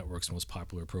Cartoon Network's most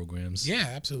popular programs. Yeah,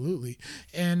 absolutely.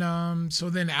 And so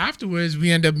then afterwards, we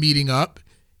end up meeting up,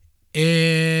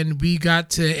 and we got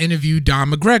to interview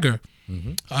Don McGregor,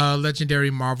 a legendary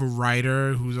Marvel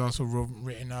writer who's also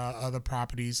written other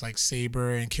properties like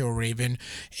Saber and Killraven.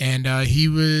 And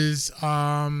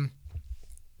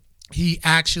he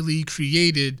actually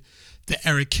created the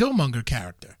Eric Killmonger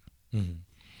character. And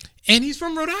he's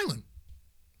from Rhode Island.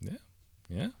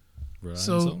 Yeah. Rhode Island's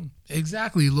So own.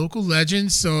 exactly, local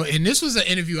legend. So, and this was an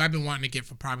interview I've been wanting to get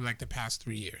for probably like the past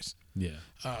 3 years. Yeah.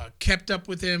 Kept up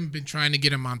with him, been trying to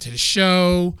get him onto the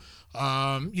show.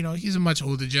 He's a much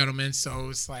older gentleman, so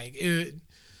it's like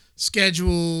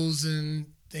schedules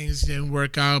things didn't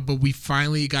work out, but we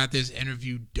finally got this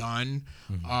interview done.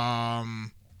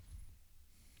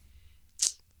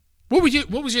 What was your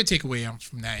takeaway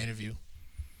from that interview?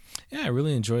 Yeah, I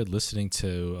really enjoyed listening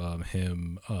to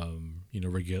him,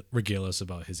 regale us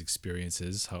about his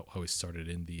experiences, how he started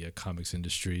in the comics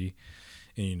industry,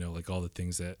 and like all the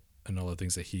things that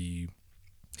he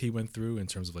went through in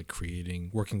terms of like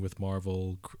working with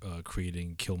Marvel,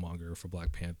 creating Killmonger for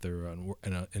Black Panther,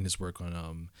 and his work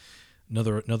on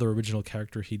another original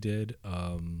character he did.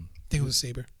 I think it was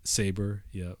Saber. Saber,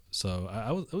 yeah. So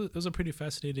it was a pretty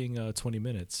fascinating 20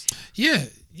 minutes. Yeah,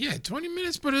 20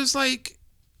 minutes, but it's like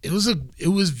it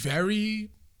was very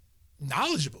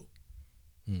knowledgeable.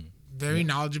 Very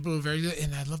knowledgeable, very good,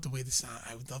 and I love the way it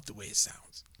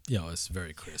sounds. Yeah, it's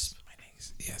very crisp.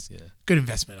 Yes. Yeah. Good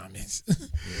investment on this.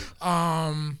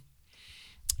 And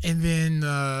then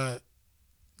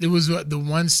it was the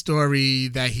one story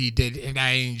that he did and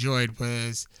I enjoyed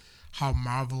was how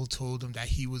Marvel told him that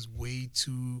he was way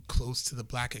too close to the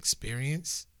Black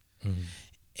experience.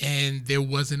 And there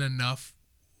wasn't enough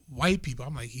white people.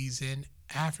 I'm like, he's in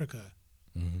Africa.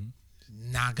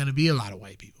 Not going to be a lot of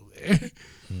white people there.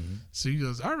 So he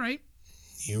goes, all right,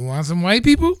 you want some white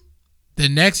people? The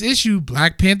next issue,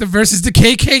 Black Panther versus the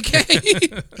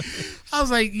KKK. I was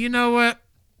like, you know what?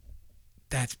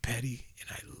 That's petty, and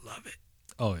I love it.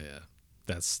 Oh yeah,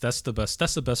 that's the best.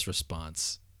 That's the best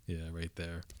response. Yeah, right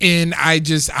there. And I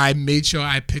made sure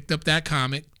I picked up that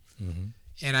comic,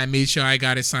 and I made sure I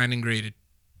got it signed and graded.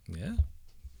 Yeah,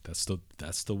 that's the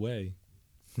way.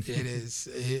 It is.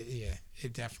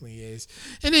 It definitely is.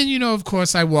 And then of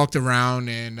course, I walked around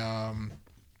and.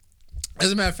 As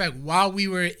a matter of fact, while we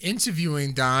were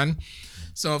interviewing Don,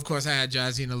 so of course I had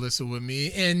Jazzy and Alyssa with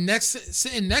me, and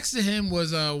sitting next to him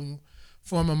was a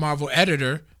former Marvel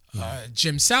editor,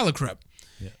 Jim Salicrup,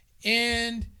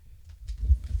 and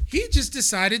he just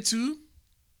decided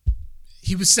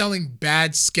he was selling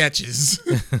bad sketches,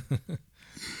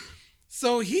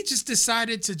 so he just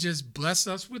decided to just bless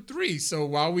us with 3. So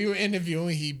while we were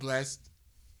interviewing, he did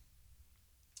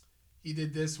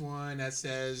this one that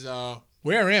says.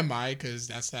 Where am I? Because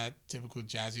that's that typical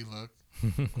Jazzy look,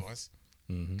 of course.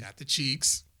 Got the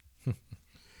cheeks.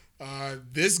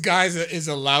 This guy is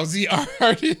a lousy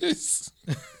artist.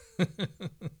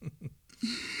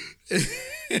 This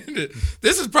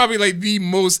is probably like the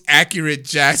most accurate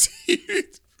Jazzy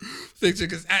picture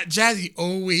because Jazzy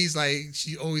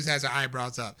she always has her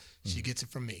eyebrows up. She gets it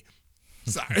from me.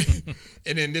 Sorry.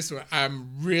 And then this one,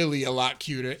 I'm really a lot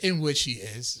cuter, in which she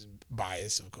is.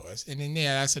 Bias, of course, and then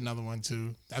that's another one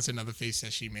too. That's another face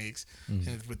that she makes,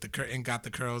 and with and got the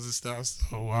curls and stuff.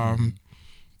 So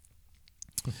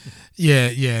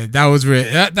that was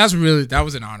really that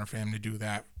was an honor for him to do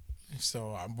that.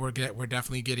 So we're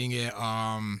definitely getting it.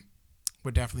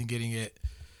 We're definitely getting it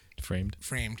framed,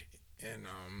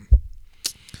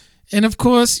 and of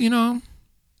course I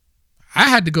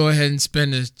had to go ahead and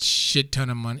spend a shit ton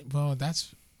of money. Well,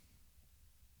 that's.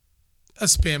 A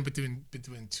span between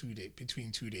 2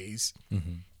 days.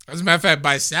 As a matter of fact,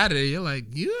 by Saturday, you're like,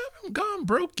 you haven't gone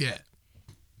broke yet.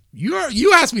 You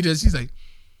asked me this. He's like,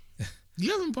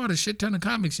 you haven't bought a shit ton of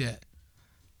comics yet.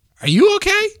 Are you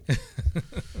okay? I'm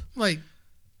like,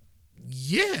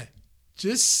 yeah,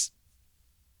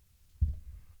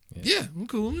 I'm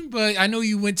cool. But I know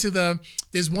you went to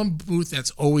there's one booth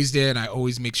that's always there, and I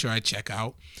always make sure I check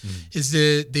out. Is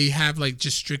they have like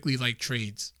just strictly like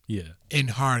trades. Yeah. In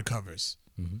hardcovers.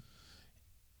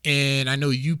 And I know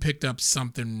you picked up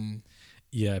something.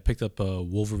 Yeah, I picked up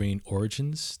Wolverine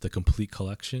Origins, the complete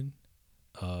collection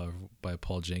by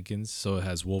Paul Jenkins. So it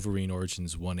has Wolverine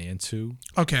Origins 1 and 2.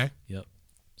 Okay. Yep.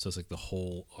 So it's like the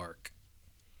whole arc.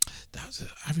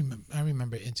 I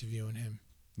remember interviewing him.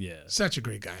 Yeah. Such a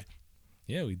great guy.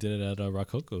 Yeah, we did it at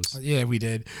Rococo's. Yeah, we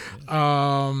did.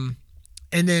 And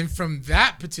then from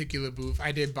that particular booth,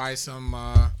 I did buy some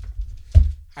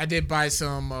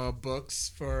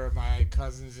books for my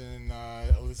cousins and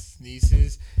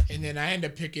nieces, and then I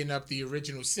ended up picking up the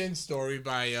original Sin Story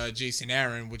by Jason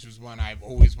Aaron, which was one I've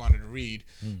always wanted to read,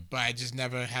 but I just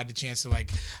never had the chance to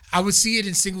I would see it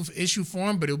in single issue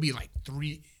form, but it'll be like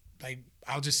three,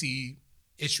 I'll just see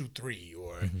issue 3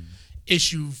 or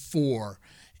issue 4,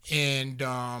 and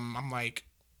I'm like,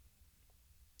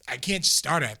 I can't just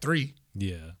start at 3.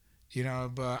 Yeah.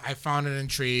 But I found it in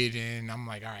trade, and I'm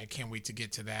like, all right, can't wait to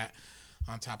get to that.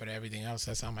 On top of everything else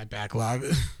that's on my backlog,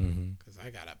 because I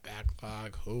got a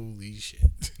backlog. Holy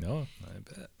shit! No, I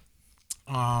bet.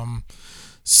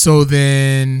 So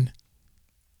then,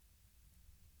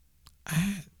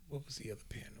 what was the other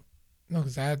panel? No,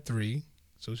 because I had 3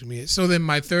 social media. So then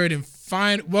my third and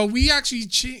final. Well, we actually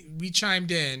we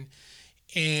chimed in,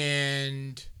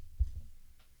 and.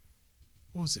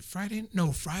 What was it?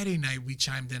 Friday night we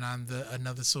chimed in on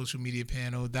another social media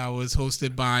panel that was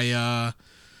hosted by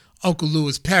Uncle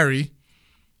Lewis Perry.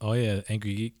 Oh yeah,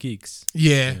 Angry Geeks.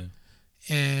 Yeah.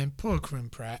 And poor Quinn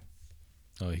Pratt.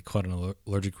 Oh, he caught an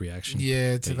allergic reaction.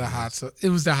 Yeah, to the hot sauce. It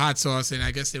was the hot sauce, and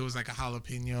I guess there was like a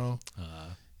jalapeno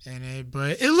in it.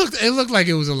 But it looked like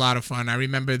it was a lot of fun. I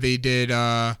remember they did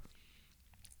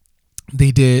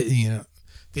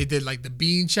like the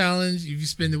bean challenge. If you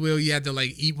spin the wheel, you had to like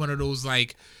eat one of those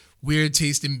like weird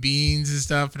tasting beans and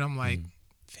stuff. And I'm like,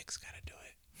 Vic's got to do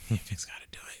it. Vic's got to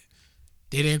do it.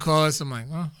 They didn't call us. I'm like,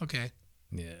 oh, okay.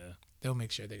 Yeah. They'll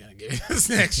make sure they're going to give us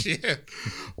next year.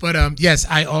 But yes,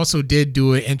 I also did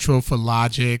do an intro for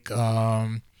Logic,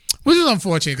 which is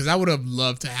unfortunate because I would have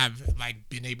loved to have like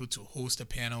been able to host a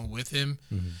panel with him.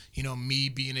 Me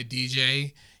being a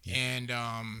DJ and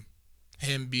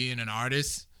him being an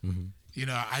artist.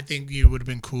 I think it would have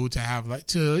been cool to have for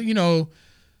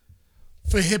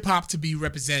hip hop to be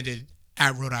represented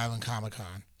at Rhode Island Comic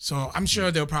Con. So I'm sure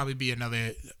there'll probably be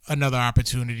another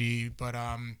opportunity. But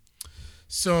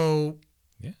so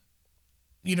yeah,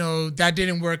 that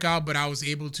didn't work out. But I was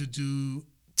able to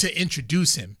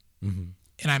introduce him, and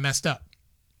I messed up.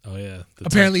 Oh yeah.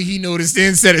 Apparently he noticed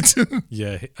and said it too.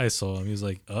 Yeah, I saw him. He was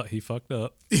like, "Oh, he fucked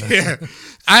up." Yeah,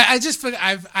 I just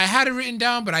I had it written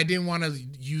down, but I didn't want to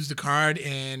use the card,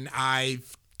 and I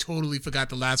totally forgot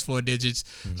the last 4 digits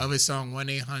of his song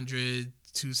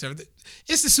 1-800-27.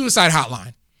 It's the Suicide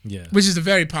Hotline. Yeah, which is a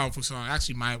very powerful song.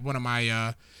 Actually, one of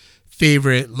my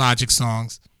favorite Logic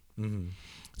songs.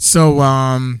 So,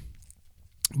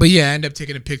 but yeah, I ended up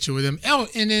taking a picture with him. Oh,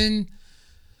 and then.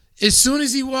 As soon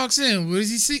as he walks in, what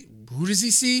does he see? Who does he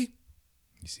see?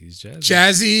 He sees Jazzy.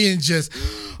 Jazzy, and just,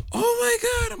 oh my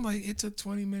God. I'm like, it took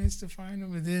 20 minutes to find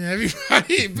him. And then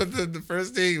everybody, but the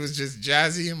first thing was just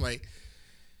Jazzy. I'm like,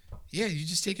 yeah, you're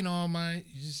just taking all now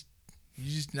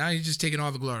you're just taking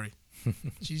all the glory.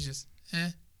 She's just,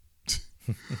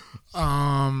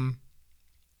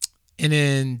 And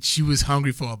then she was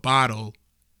hungry for a bottle.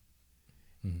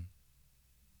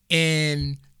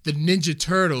 And the Ninja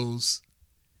Turtles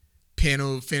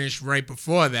panel finished right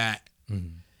before that.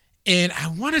 And I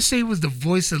want to say it was the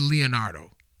voice of Leonardo.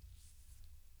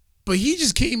 But he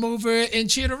just came over and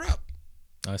cheered her up.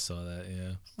 I saw that, yeah.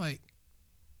 I'm like,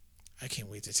 I can't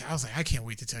wait to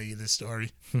tell you this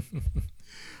story.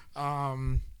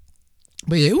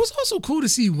 But yeah, it was also cool to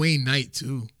see Wayne Knight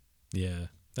too. Yeah,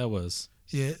 that was.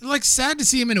 Yeah, like sad to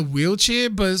see him in a wheelchair,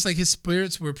 but it's like his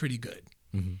spirits were pretty good.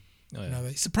 Oh, yeah.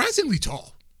 Like, surprisingly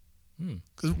tall.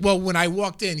 Well, when I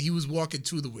walked in, he was walking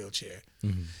to the wheelchair,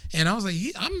 and I was like,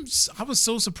 I was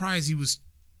so surprised he was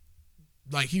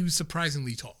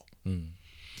surprisingly tall.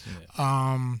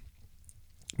 Yeah.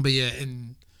 But yeah,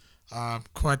 and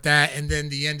caught that, and then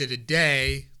the end of the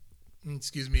day,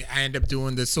 I end up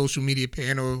doing the social media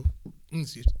panel.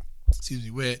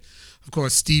 With, of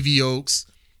course, Stevie Oaks,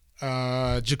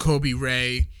 Jacoby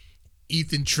Ray,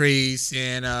 Ethan Trace,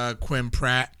 and Quinn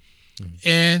Pratt.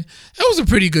 And it was a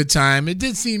pretty good time. It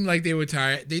did seem like they were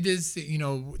tired.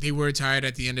 They were tired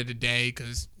at the end of the day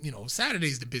because,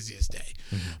 Saturday's the busiest day.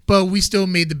 But we still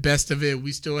made the best of it.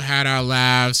 We still had our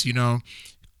laughs,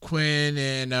 Quinn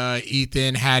and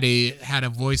Ethan had a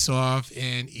voice off,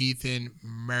 and Ethan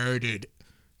murdered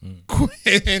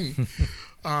Quinn.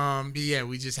 But yeah,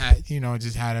 we just had,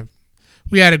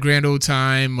 we had a grand old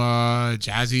time.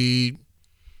 Jazzy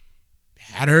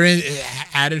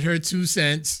added her 2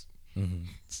 cents.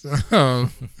 So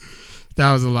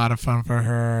that was a lot of fun for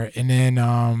her. And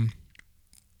then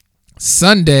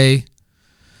Sunday,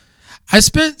 I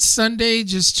spent Sunday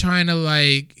just trying to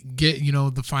like get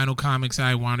the final comics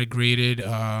I wanted graded.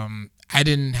 I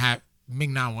didn't have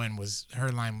Ming Na Wen her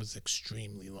line was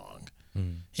extremely long,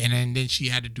 and then she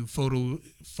had to do photo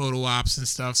ops and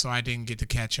stuff, so I didn't get to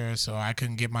catch her, so I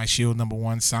couldn't get my Shield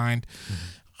 #1 signed.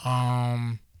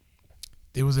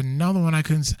 There was another one I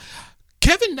couldn't.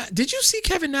 Did you see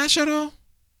Kevin Nash at all?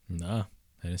 Nah,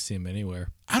 I didn't see him anywhere.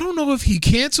 I don't know if he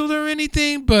canceled or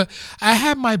anything, but I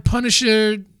had my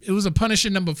Punisher. It was a Punisher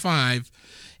 #5,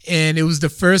 and it was the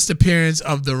first appearance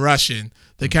of the Russian,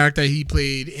 the character he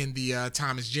played in the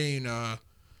Thomas Jane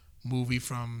movie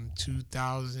from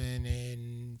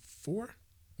 2004.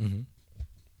 Mm-hmm.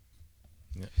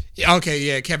 Yeah. Okay,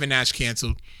 yeah, Kevin Nash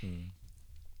canceled.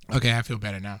 Okay, I feel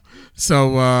better now.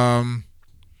 So,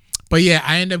 but yeah,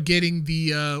 I end up getting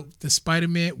the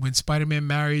Spider-Man when Spider-Man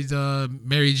married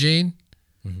Mary Jane.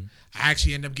 Mm-hmm. I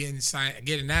actually end up getting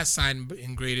that signed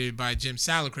and graded by Jim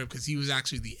Salicrup because he was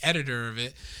actually the editor of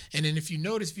it. And then if you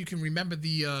can remember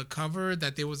the cover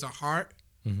that there was a heart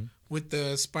with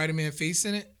the Spider-Man face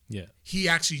in it. Yeah, he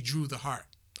actually drew the heart.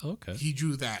 Okay, he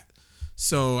drew that.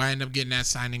 So I end up getting that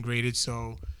signed and graded.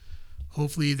 So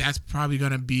hopefully that's probably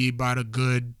gonna be about a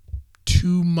good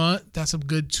 2 month. That's a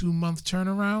good 2 month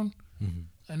turnaround. Mm-hmm.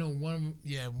 I know one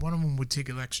of them would take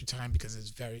an extra time because it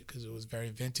was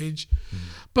very vintage.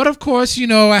 But of course,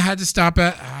 I had to stop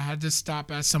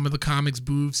at some of the comics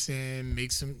booths and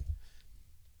make some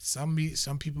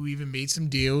people even made some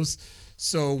deals.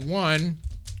 So one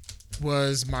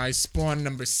was my Spawn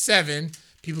 #7.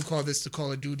 People call this the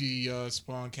Call of Duty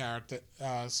Spawn character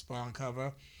Spawn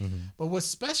cover. But what's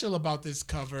special about this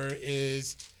cover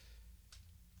is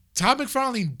Todd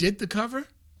McFarlane did the cover,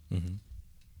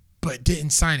 but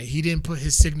didn't sign it. He didn't put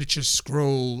his signature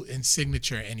scroll and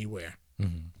signature anywhere.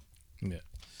 Yeah.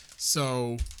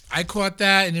 So I caught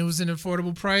that, and it was an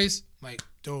affordable price. Like,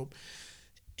 dope.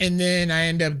 And then I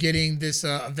end up getting this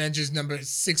Avengers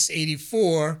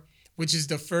 #684, which is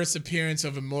the first appearance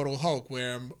of Immortal Hulk,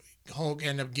 where Hulk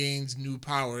end up gains new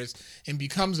powers and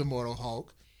becomes Immortal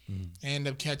Hulk. I end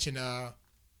up catching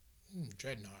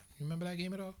Dreadnought. You remember that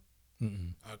game at all?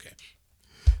 Okay.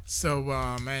 So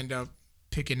I end up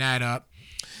picking that up.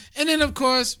 And then, of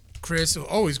course, Chris.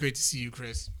 Always great to see you,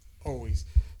 Chris. Always.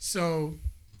 So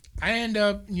I end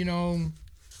up,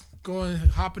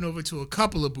 hopping over to a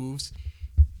couple of booths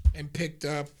and picked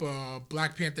up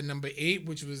Black Panther #8,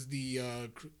 which was the...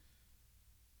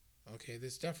 Okay,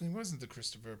 this definitely wasn't the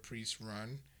Christopher Priest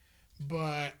run,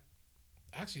 but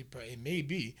it may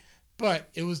be. But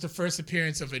it was the first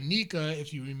appearance of Anika,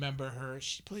 if you remember her.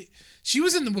 She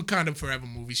was in the Wakanda Forever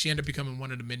movie. She ended up becoming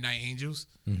one of the Midnight Angels.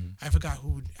 I forgot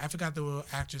the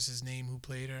actress's name who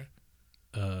played her.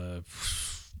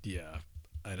 Yeah,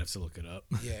 I'd have to look it up.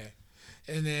 Yeah.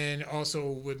 And then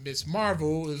also with Miss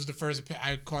Marvel, it was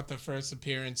I caught the first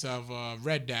appearance of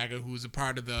Red Dagger, who was a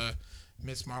part of the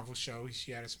Miss Marvel show.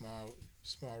 She had a small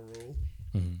role.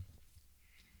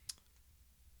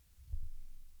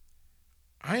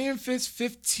 Iron Fist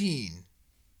 15.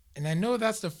 And I know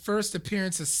that's the first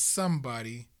appearance of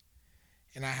somebody.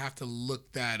 And I have to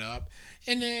look that up.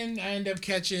 And then I end up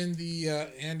getting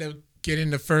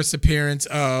the first appearance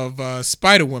of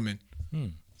Spider-Woman.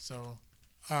 So,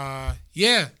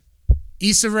 yeah.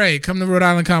 Issa Rae, come to Rhode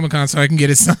Island Comic Con so I can get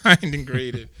it signed and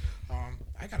graded.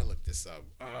 I gotta look this up.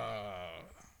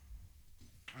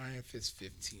 Iron Fist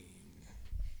 15.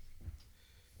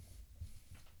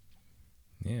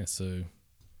 Yeah, so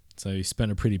you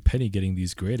spent a pretty penny getting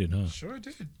these graded, huh? Sure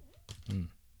did.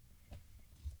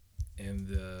 And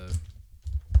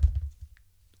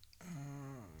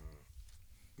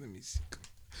let me see.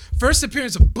 First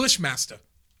appearance of Bushmaster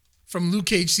from Luke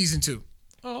Cage season 2.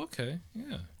 oh, okay,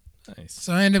 yeah, nice.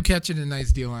 So I end up catching a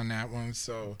nice deal on that one.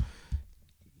 So,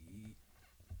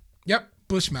 yep,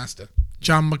 Bushmaster,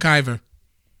 John McIver.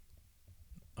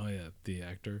 Oh yeah, the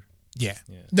actor. Yeah.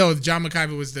 Yeah. No, John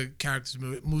McIver was the character's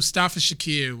movie. Mustafa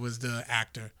Shakir was the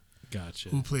actor Gotcha.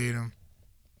 who played him.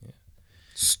 Yeah.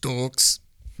 Storks.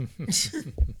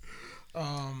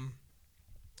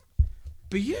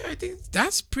 But yeah, I think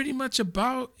that's pretty much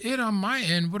about it on my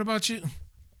end. What about you?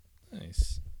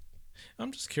 Nice.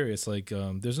 I'm just curious. Like,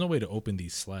 there's no way to open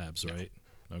these slabs, right?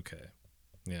 Okay.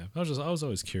 Yeah, I was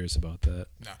always curious about that.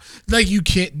 No, like you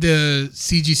can't. The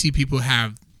CGC people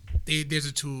have. There's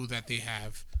a tool that they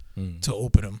have to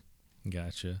open them.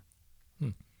 Gotcha.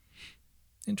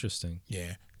 Interesting.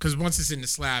 Yeah, because once it's in the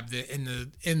slab, in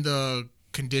the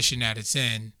condition that it's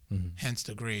in, hence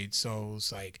the grade. So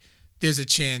it's like there's a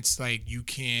chance like you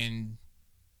can,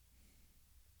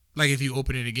 like if you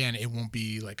open it again, it won't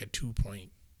be like a 2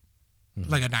 point.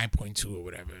 like a 9.2 or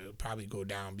whatever. It'll probably go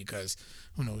down because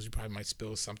who knows? You probably might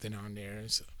spill something on there.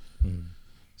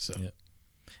 So Yeah.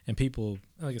 And people,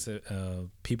 like I said,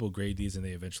 people grade these and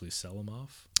they eventually sell them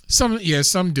off.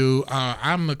 some do.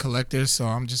 I'm a collector, so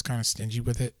I'm just kind of stingy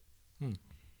with it.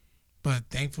 But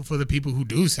thankful for the people who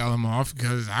do sell them off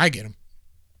because I get them.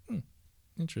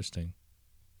 Interesting.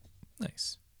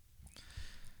 Nice.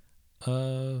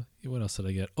 What else did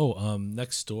I get? Oh,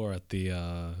 next door at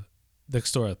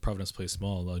Providence Place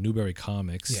Mall, Newberry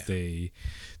Comics. Yeah.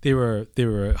 They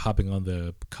were hopping on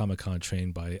the Comic-Con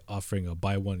train by offering a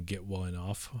buy one get one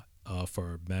off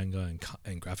for manga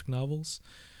and graphic novels.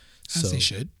 As they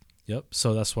should. Yep.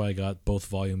 So that's why I got both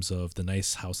volumes of The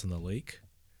Nice House on the Lake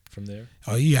from there.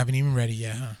 Oh, you haven't even read it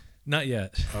yet, huh? Not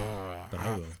yet. But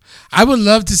I will. I would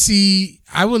love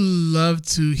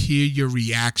to hear your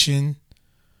reaction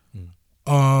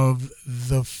of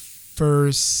the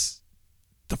first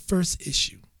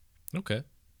issue. Okay.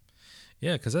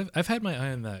 Yeah, because I've had my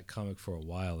eye on that comic for a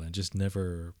while and just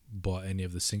never bought any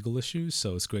of the single issues.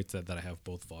 So it's great that I have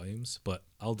both volumes. But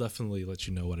I'll definitely let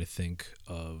you know what I think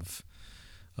of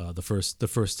the first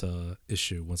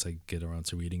issue once I get around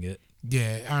to reading it.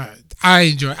 Yeah, I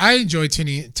enjoy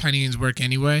Tinian's work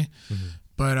anyway.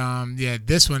 But yeah,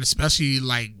 this one especially,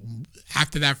 like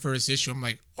after that first issue, I'm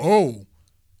like, oh,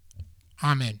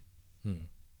 I'm in.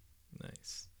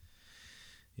 Nice.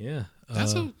 Yeah.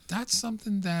 That's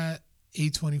something that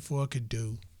A24 could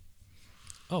do.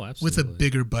 Oh, absolutely. With a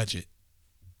bigger budget.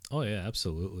 Oh yeah,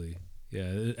 absolutely.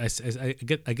 Yeah, I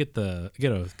get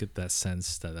that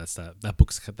sense that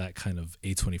book's got that kind of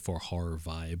A24 horror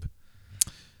vibe.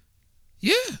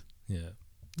 Yeah. Yeah.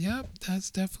 Yep, that's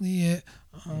definitely it.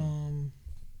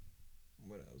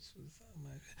 What else was on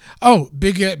my? Oh,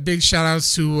 big shout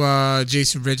outs to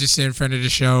Jason Richardson, friend of the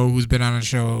show, who's been on the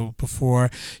show before.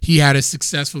 He had a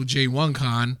successful J1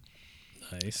 Con.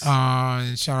 Nice.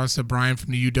 And shout outs to Brian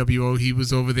from the UWO. He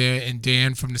was over there, and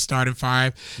Dan from the Starting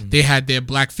Five. They had their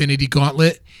Blackfinity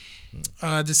Gauntlet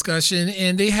discussion,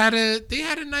 and they had a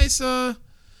nice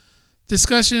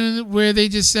discussion where they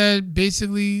just said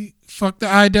basically fuck the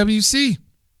IWC.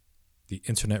 The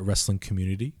internet wrestling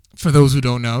community. For those who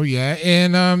don't know, yeah,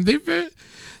 and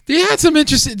they had some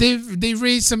interesting. They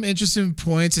raised some interesting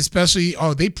points, especially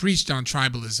they preached on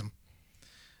tribalism.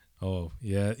 Oh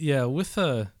yeah. With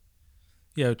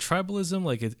tribalism,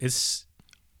 like it's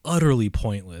utterly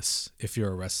pointless if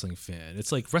you're a wrestling fan.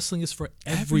 It's like wrestling is for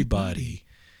everybody.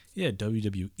 Yeah,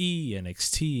 WWE,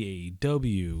 NXT,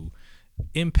 AEW,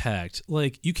 Impact.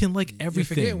 Like you can like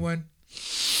everything. You forget one.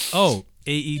 Oh,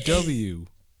 AEW.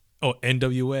 Oh,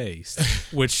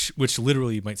 NWA, which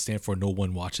literally might stand for no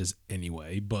one watches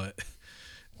anyway, but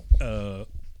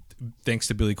thanks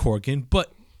to Billy Corgan.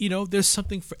 But there's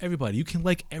something for everybody. You can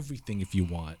like everything if you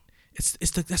want.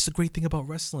 That's the great thing about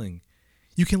wrestling.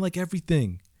 You can like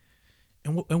everything.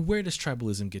 And where does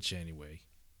tribalism get you anyway?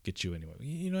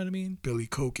 You know what I mean? Billy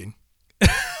Corgan.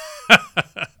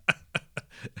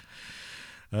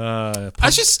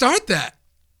 I should start that.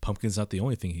 Pumpkin's not the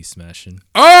only thing he's smashing.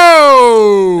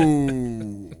 Oh!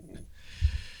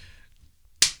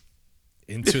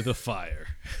 Into the fire.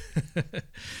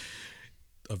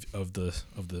 of the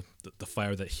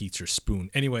fire that heats your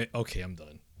spoon. Anyway, okay, I'm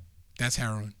done. That's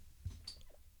heroin.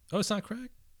 Oh, it's not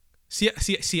crack? See,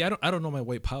 I don't know my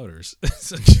white powders.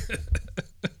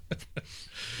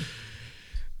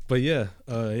 But yeah,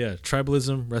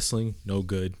 tribalism, wrestling, no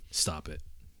good. Stop it.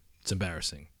 It's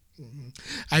embarrassing.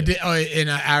 I did. Oh, and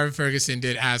Aaron Ferguson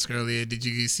did ask earlier, did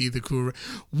you see the crew?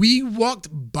 We walked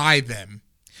by them.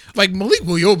 Like Malik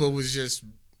Yoba was just,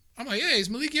 I'm like, hey, it's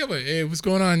Malik Yoba. Hey, what's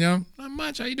going on, y'all? Not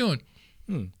much. How you doing?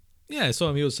 Yeah, I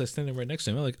saw him. He was standing right next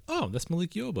to him. I'm like, oh, that's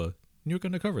Malik Yoba. New York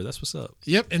Undercover. That's what's up.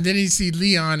 Yep. And then you see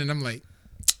Leon, and I'm like,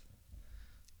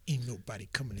 ain't nobody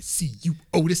coming to see you,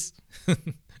 Otis.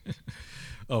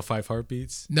 Oh, 5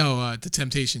 Heartbeats? No, The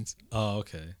Temptations. Oh,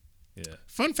 okay. Yeah.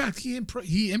 Fun fact, he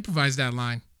improvised that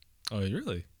line. Oh,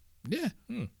 really? Yeah.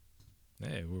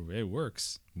 Hey, it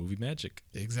works. Movie magic.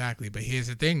 Exactly. But here's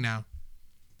the thing now.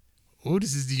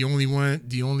 Otis is the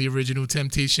only original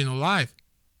Temptation alive.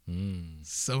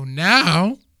 So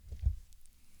now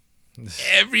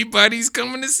everybody's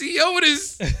coming to see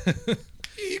Otis.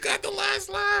 You got the last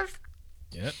laugh.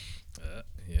 Yep.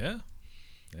 Yeah.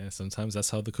 Yeah, sometimes that's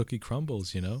how the cookie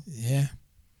crumbles, Yeah.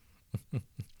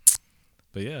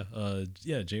 But yeah,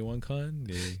 J1 Con.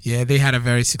 They had a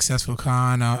very successful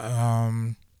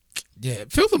con.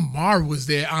 Phil Lamar was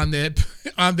there on their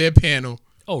panel.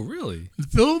 Oh, really?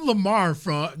 Phil Moore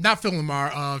from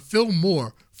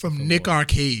Nick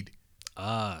Arcade.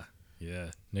 Ah.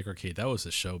 Yeah, Nick Arcade. That was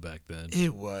a show back then.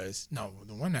 It was. No,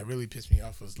 the one that really pissed me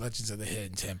off was Legends of the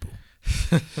Hidden Temple.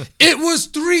 It was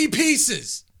 3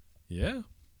 pieces. Yeah.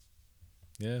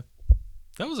 Yeah.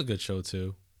 That was a good show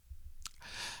too.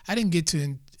 I didn't get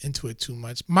into it too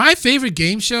much. My favorite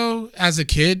game show as a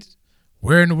kid,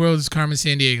 Where in the World is Carmen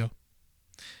Sandiego?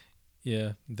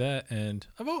 Yeah, that, and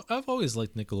I've always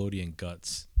liked Nickelodeon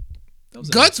Guts.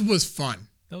 Guts was fun.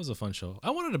 That was a fun show. I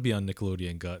wanted to be on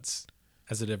Nickelodeon Guts,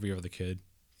 as did every other kid.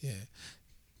 Yeah.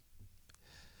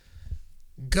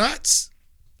 Guts,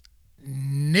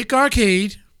 Nick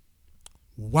Arcade,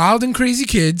 Wild and Crazy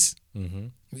Kids. Mm-hmm.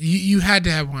 You had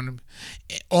to have one of them.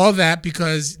 All that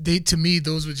because to me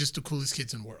those were just the coolest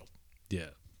kids in the world.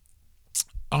 Yeah.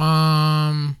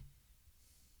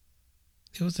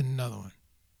 There was another one.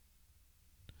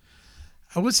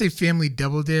 I would say Family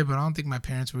Double Dare, but I don't think my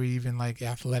parents were even like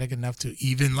athletic enough to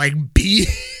even like be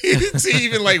to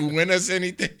even like win us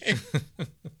anything.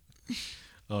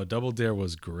 Oh, Double Dare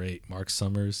was great. Mark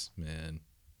Summers, man.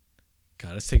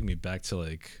 God, it's taking me back to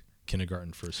like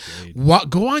kindergarten, first grade.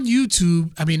 Go on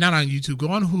YouTube. I mean, not on YouTube. Go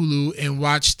on Hulu and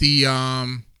watch the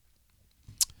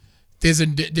There's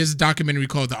a documentary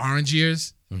called The Orange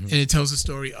Years, and it tells the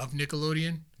story of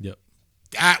Nickelodeon. Yep.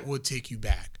 That would take you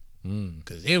back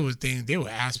because there were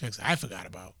aspects I forgot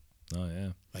about. Oh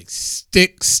yeah. Like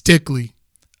Stickly.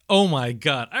 Oh my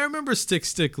God, I remember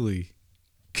Stickly.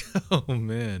 Oh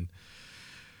man.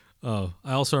 Oh,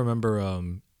 I also remember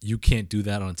You Can't Do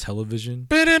That on Television.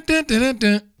 I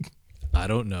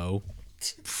don't know.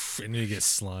 And you get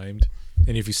slimed.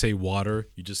 And if you say water,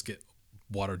 you just get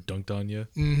water dunked on you.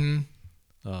 Mm-hmm.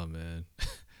 Oh man,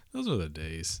 those were the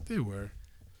days. They were.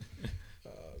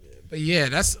 But yeah,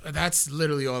 that's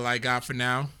literally all I got for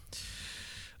now.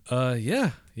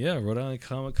 Yeah. Rhode Island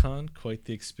Comic Con, quite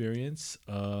the experience.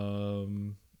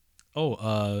 Update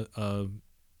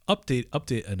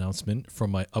announcement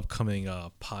from my upcoming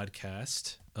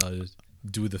podcast.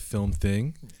 Do the Film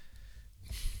Thing.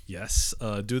 Yes,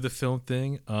 Do the Film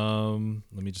Thing.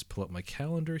 Let me just pull up my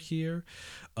calendar here.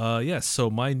 So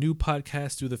my new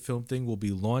podcast, Do the Film Thing, will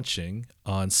be launching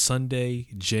on Sunday,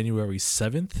 January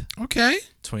 7th, Okay.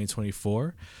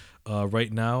 2024.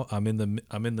 Right now, I'm in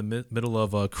the middle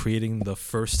of creating the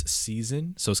first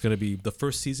season. So it's going to be the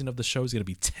first season of the show is going to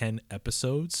be 10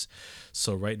 episodes.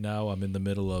 So right now, I'm in the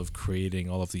middle of creating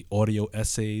all of the audio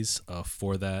essays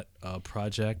for that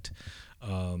project.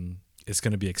 It's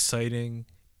going to be exciting.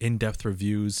 In-depth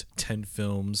reviews, 10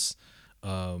 films,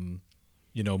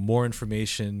 more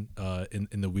information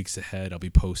in the weeks ahead. I'll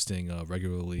be posting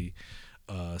regularly.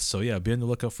 So yeah, be on the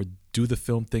lookout for Do the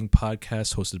Film Thing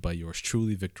podcast hosted by yours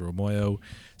truly, Victor Omoyo.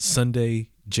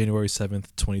 Sunday, January 7th,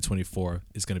 2024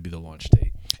 is going to be the launch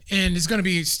date. And it's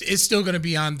still going to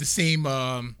be on the same,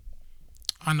 on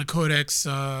the Codex,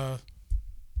 what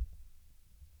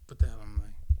the hell am I?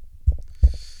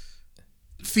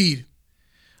 Feed.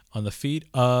 On the feed?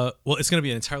 Well, it's going to be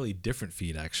an entirely different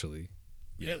feed, actually.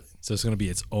 Really? So it's going to be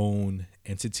its own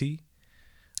entity.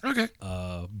 Okay.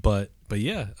 But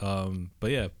yeah,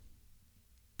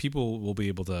 people will be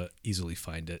able to easily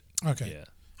find it. Okay. Yeah.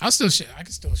 I can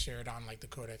still share it on like the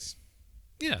Codex,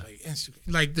 Yeah. like Instagram,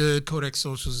 like the Codex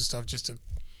socials and stuff. Just to,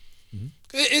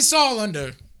 it's all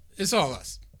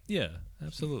us. Yeah,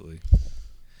 absolutely.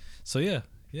 So yeah,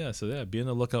 be on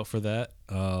the lookout for that.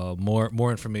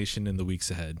 More information in the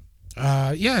weeks ahead.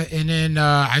 And then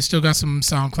I still got some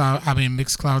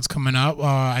Mixclouds coming up.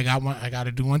 I got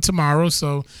to do one tomorrow,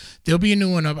 so there'll be a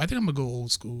new one up. I think I'm gonna go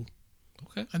old school.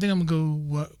 Okay. I think I'm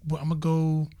gonna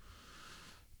go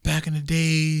back in the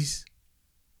days,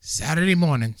 Saturday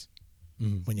mornings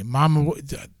when your mama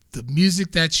the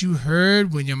music that you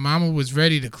heard when your mama was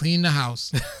ready to clean the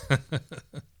house.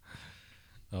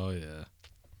 Oh yeah,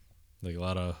 like a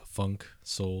lot of funk,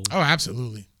 soul. Oh,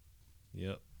 absolutely.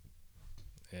 Yep.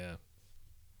 Yeah.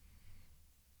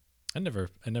 I never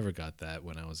got that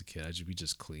when I was a kid. We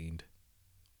just cleaned.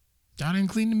 Y'all didn't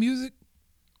clean the music?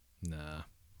 Nah.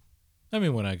 I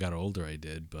mean, when I got older, I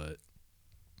did, but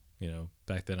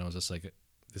back then I was just like,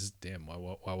 "This is damn.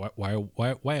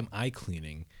 Why am I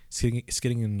cleaning? It's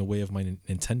getting in the way of my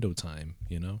Nintendo time."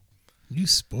 You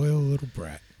spoiled little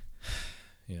brat.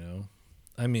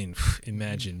 I mean,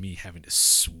 imagine me having to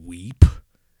sweep,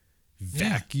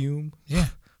 vacuum. Yeah.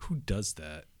 Who does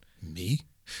that? Me?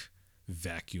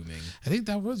 Vacuuming. I think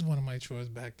that was one of my chores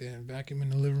back then. Vacuum in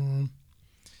the living room.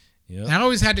 Yeah. I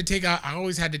always had to take out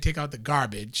the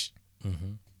garbage,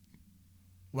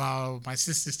 while my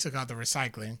sisters took out the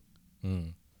recycling.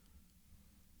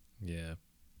 Yeah.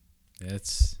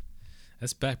 That's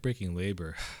backbreaking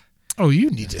labor. Oh, you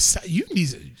need to. It's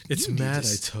mad.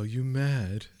 I tell you,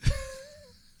 mad.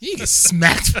 You get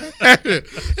smacked.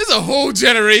 There's a whole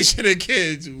generation of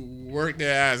kids who work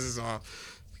their asses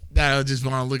off that'll just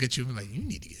want to look at you and be like, you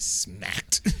need to get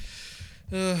smacked.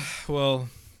 Well,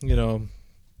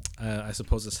 I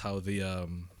suppose that's how the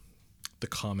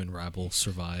common rabble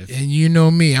survive. And you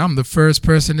know me, I'm the first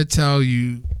person to tell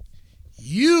you,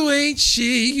 you ain't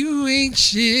shit, you ain't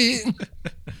shit.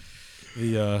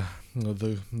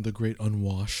 The great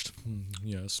unwashed.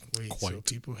 Yes, Wait, quite. so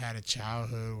people had a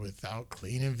childhood without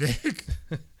cleaning Vic?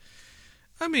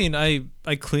 I mean, I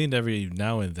cleaned every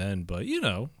now and then, but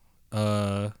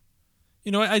I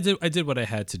did what I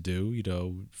had to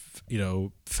do.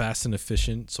 Fast and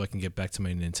efficient, so I can get back to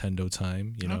my Nintendo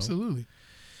time. Absolutely.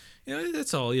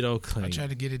 That's all. Clean. I try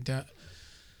to get it done.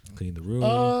 Clean the room.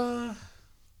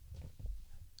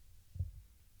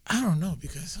 I don't know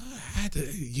because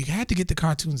you had to get the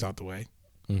cartoons out the way.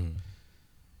 Mm-hmm.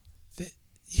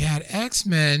 You had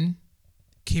X-Men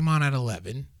came on at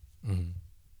 11. Mm-hmm.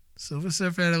 Silver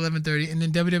Surfer at 11:30, and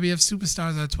then WWF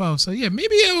Superstars at 12. So yeah,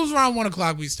 maybe it was around 1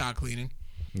 o'clock we start cleaning.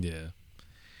 Yeah.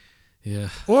 Yeah.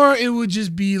 Or it would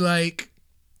just be like,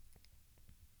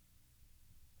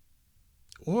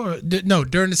 during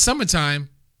the summertime,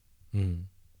 Mm-hmm.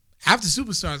 after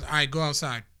Superstars, all right, go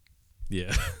outside.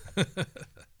 Yeah.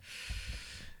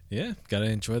 Yeah. Gotta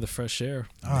enjoy the fresh air.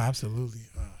 Oh, absolutely.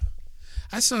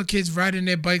 I saw kids riding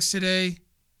their bikes today.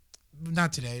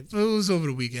 Not today, but it was over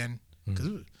the weekend.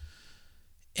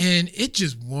 And it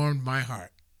just warmed my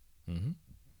heart. Mm-hmm.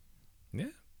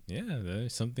 Yeah.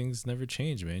 Some things never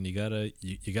change, man. You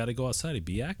gotta go outside and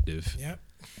be active. Yep.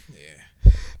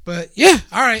 Yeah. But yeah,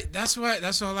 all right. That's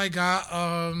all I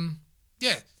got.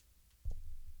 Yeah.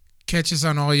 Catch us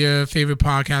on all your favorite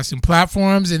podcasting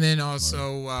platforms, and then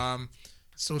also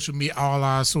social media, all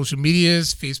our social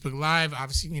medias, Facebook Live.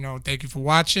 Obviously, thank you for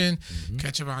watching. Mm-hmm.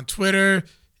 Catch up on Twitter,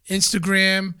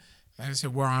 Instagram. Like I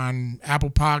said, we're on Apple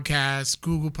Podcasts,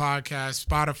 Google Podcasts,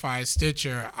 Spotify,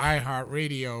 Stitcher,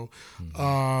 iHeartRadio,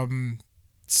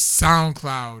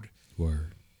 SoundCloud.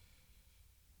 Word.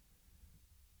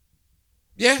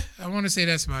 Yeah, I want to say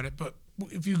that's about it. But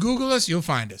if you Google us, you'll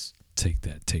find us. Take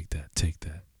that.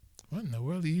 What in the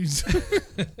world are you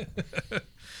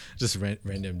Just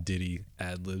random Diddy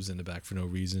ad libs in the back for no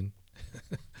reason.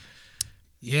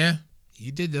 Yeah,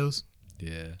 you did those.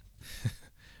 Yeah.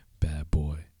 Bad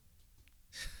boy.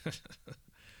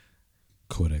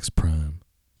 Codex Prime.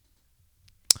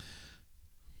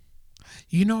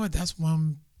 You know what? That's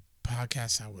one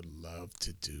podcast I would love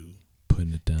to do.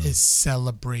 Putting it down. Is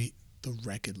celebrate the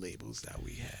record labels that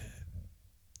we had.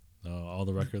 All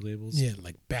the record labels? Yeah,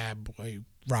 like Bad Boy,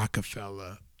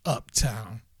 Rockefeller,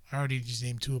 Uptown. I already just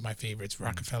named two of my favorites,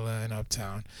 Rockefeller and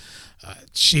Uptown.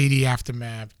 Shady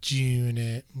Aftermath,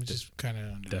 G-Unit, which is kind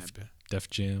of Def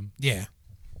Jam. Yeah.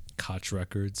 Koch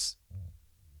Records.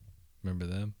 Remember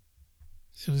them?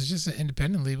 It was just an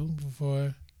independent label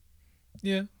before.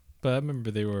 Yeah, but I remember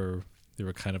they were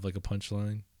kind of like a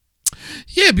punchline.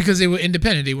 Yeah, because they were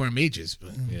independent. They weren't majors.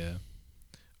 But. Yeah.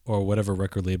 Or whatever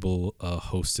record label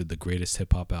hosted the greatest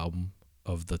hip-hop album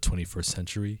of the 21st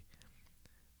century.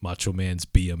 Macho Man's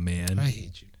Be a Man. I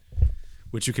hate you.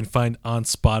 Which you can find on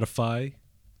Spotify.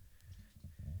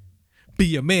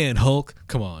 Be a man, Hulk.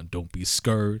 Come on, don't be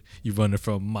scared. You running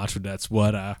from Macho, that's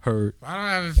what I heard. I don't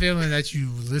have a feeling that you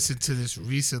listened to this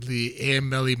recently and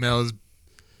Melly Mel's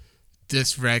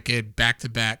diss record back to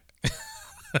back.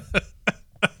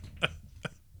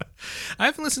 I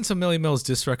haven't listened to Melly Mel's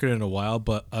diss record in a while,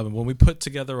 but when we put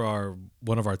together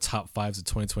one of our top fives of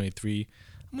 2023,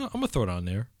 I'm gonna throw it on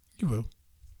there. You will.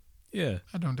 Yeah.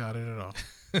 I don't doubt it at all.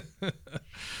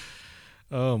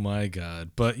 Oh my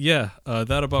God. But yeah,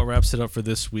 that about wraps it up for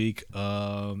this week.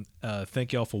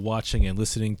 Thank you all for watching and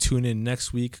listening. Tune in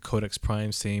next week. Codex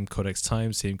Prime, same Codex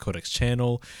time, same Codex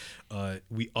channel.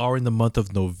 We are in the month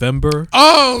of November.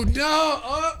 Oh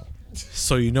no!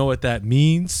 So you know what that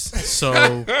means.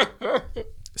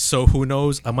 So who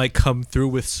knows? I might come through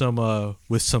with some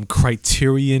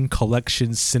Criterion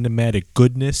Collection cinematic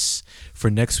goodness for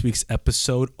next week's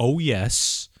episode. Oh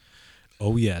yes.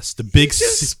 The big.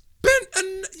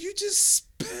 You just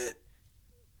spent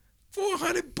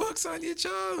 $400 on your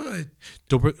childhood.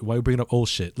 Why are you bringing up old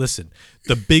shit? Listen,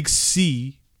 the big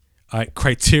C. All right,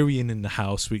 Criterion in the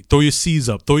house. Throw your C's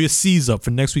up. Throw your C's up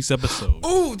for next week's episode.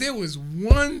 Oh, there was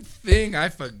one thing I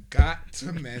forgot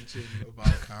to mention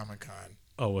about Comic-Con.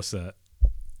 Oh, what's that?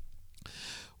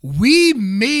 We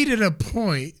made it a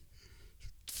point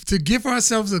to give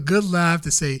ourselves a good laugh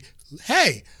to say,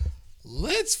 hey,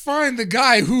 let's find the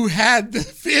guy who had the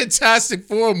Fantastic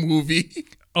Four movie.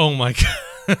 Oh, my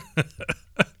God.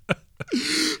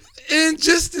 And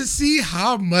just to see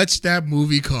how much that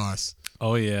movie costs.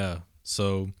 Oh yeah.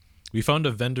 So we found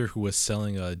a vendor who was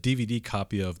selling a DVD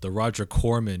copy of the Roger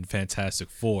Corman Fantastic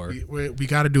Four. We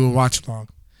got to do a watch along.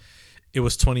 It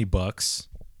was $20,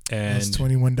 and That's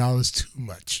 $21 too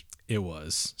much. it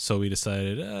was. So we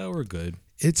decided, we're good.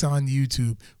 It's on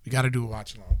YouTube. We got to do a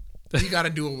watch along. We got to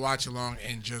do a watch along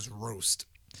and just roast.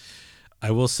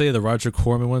 I will say the Roger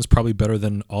Corman one's probably better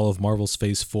than all of Marvel's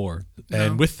Phase 4. No.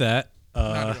 And with that,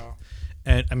 Not at all.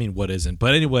 and I mean, what isn't?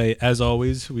 But anyway, as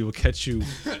always, we will catch you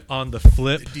on the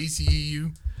flip. The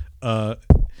DCEU.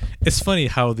 It's funny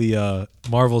how the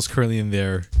Marvel's currently in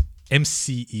their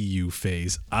MCEU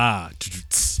phase.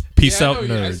 Peace out,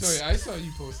 nerds. I saw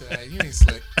you post that. You ain't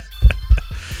slick.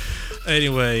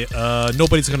 Anyway,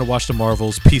 nobody's gonna watch the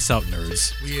Marvels. Peace out,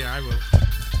 nerds. Yeah, I will.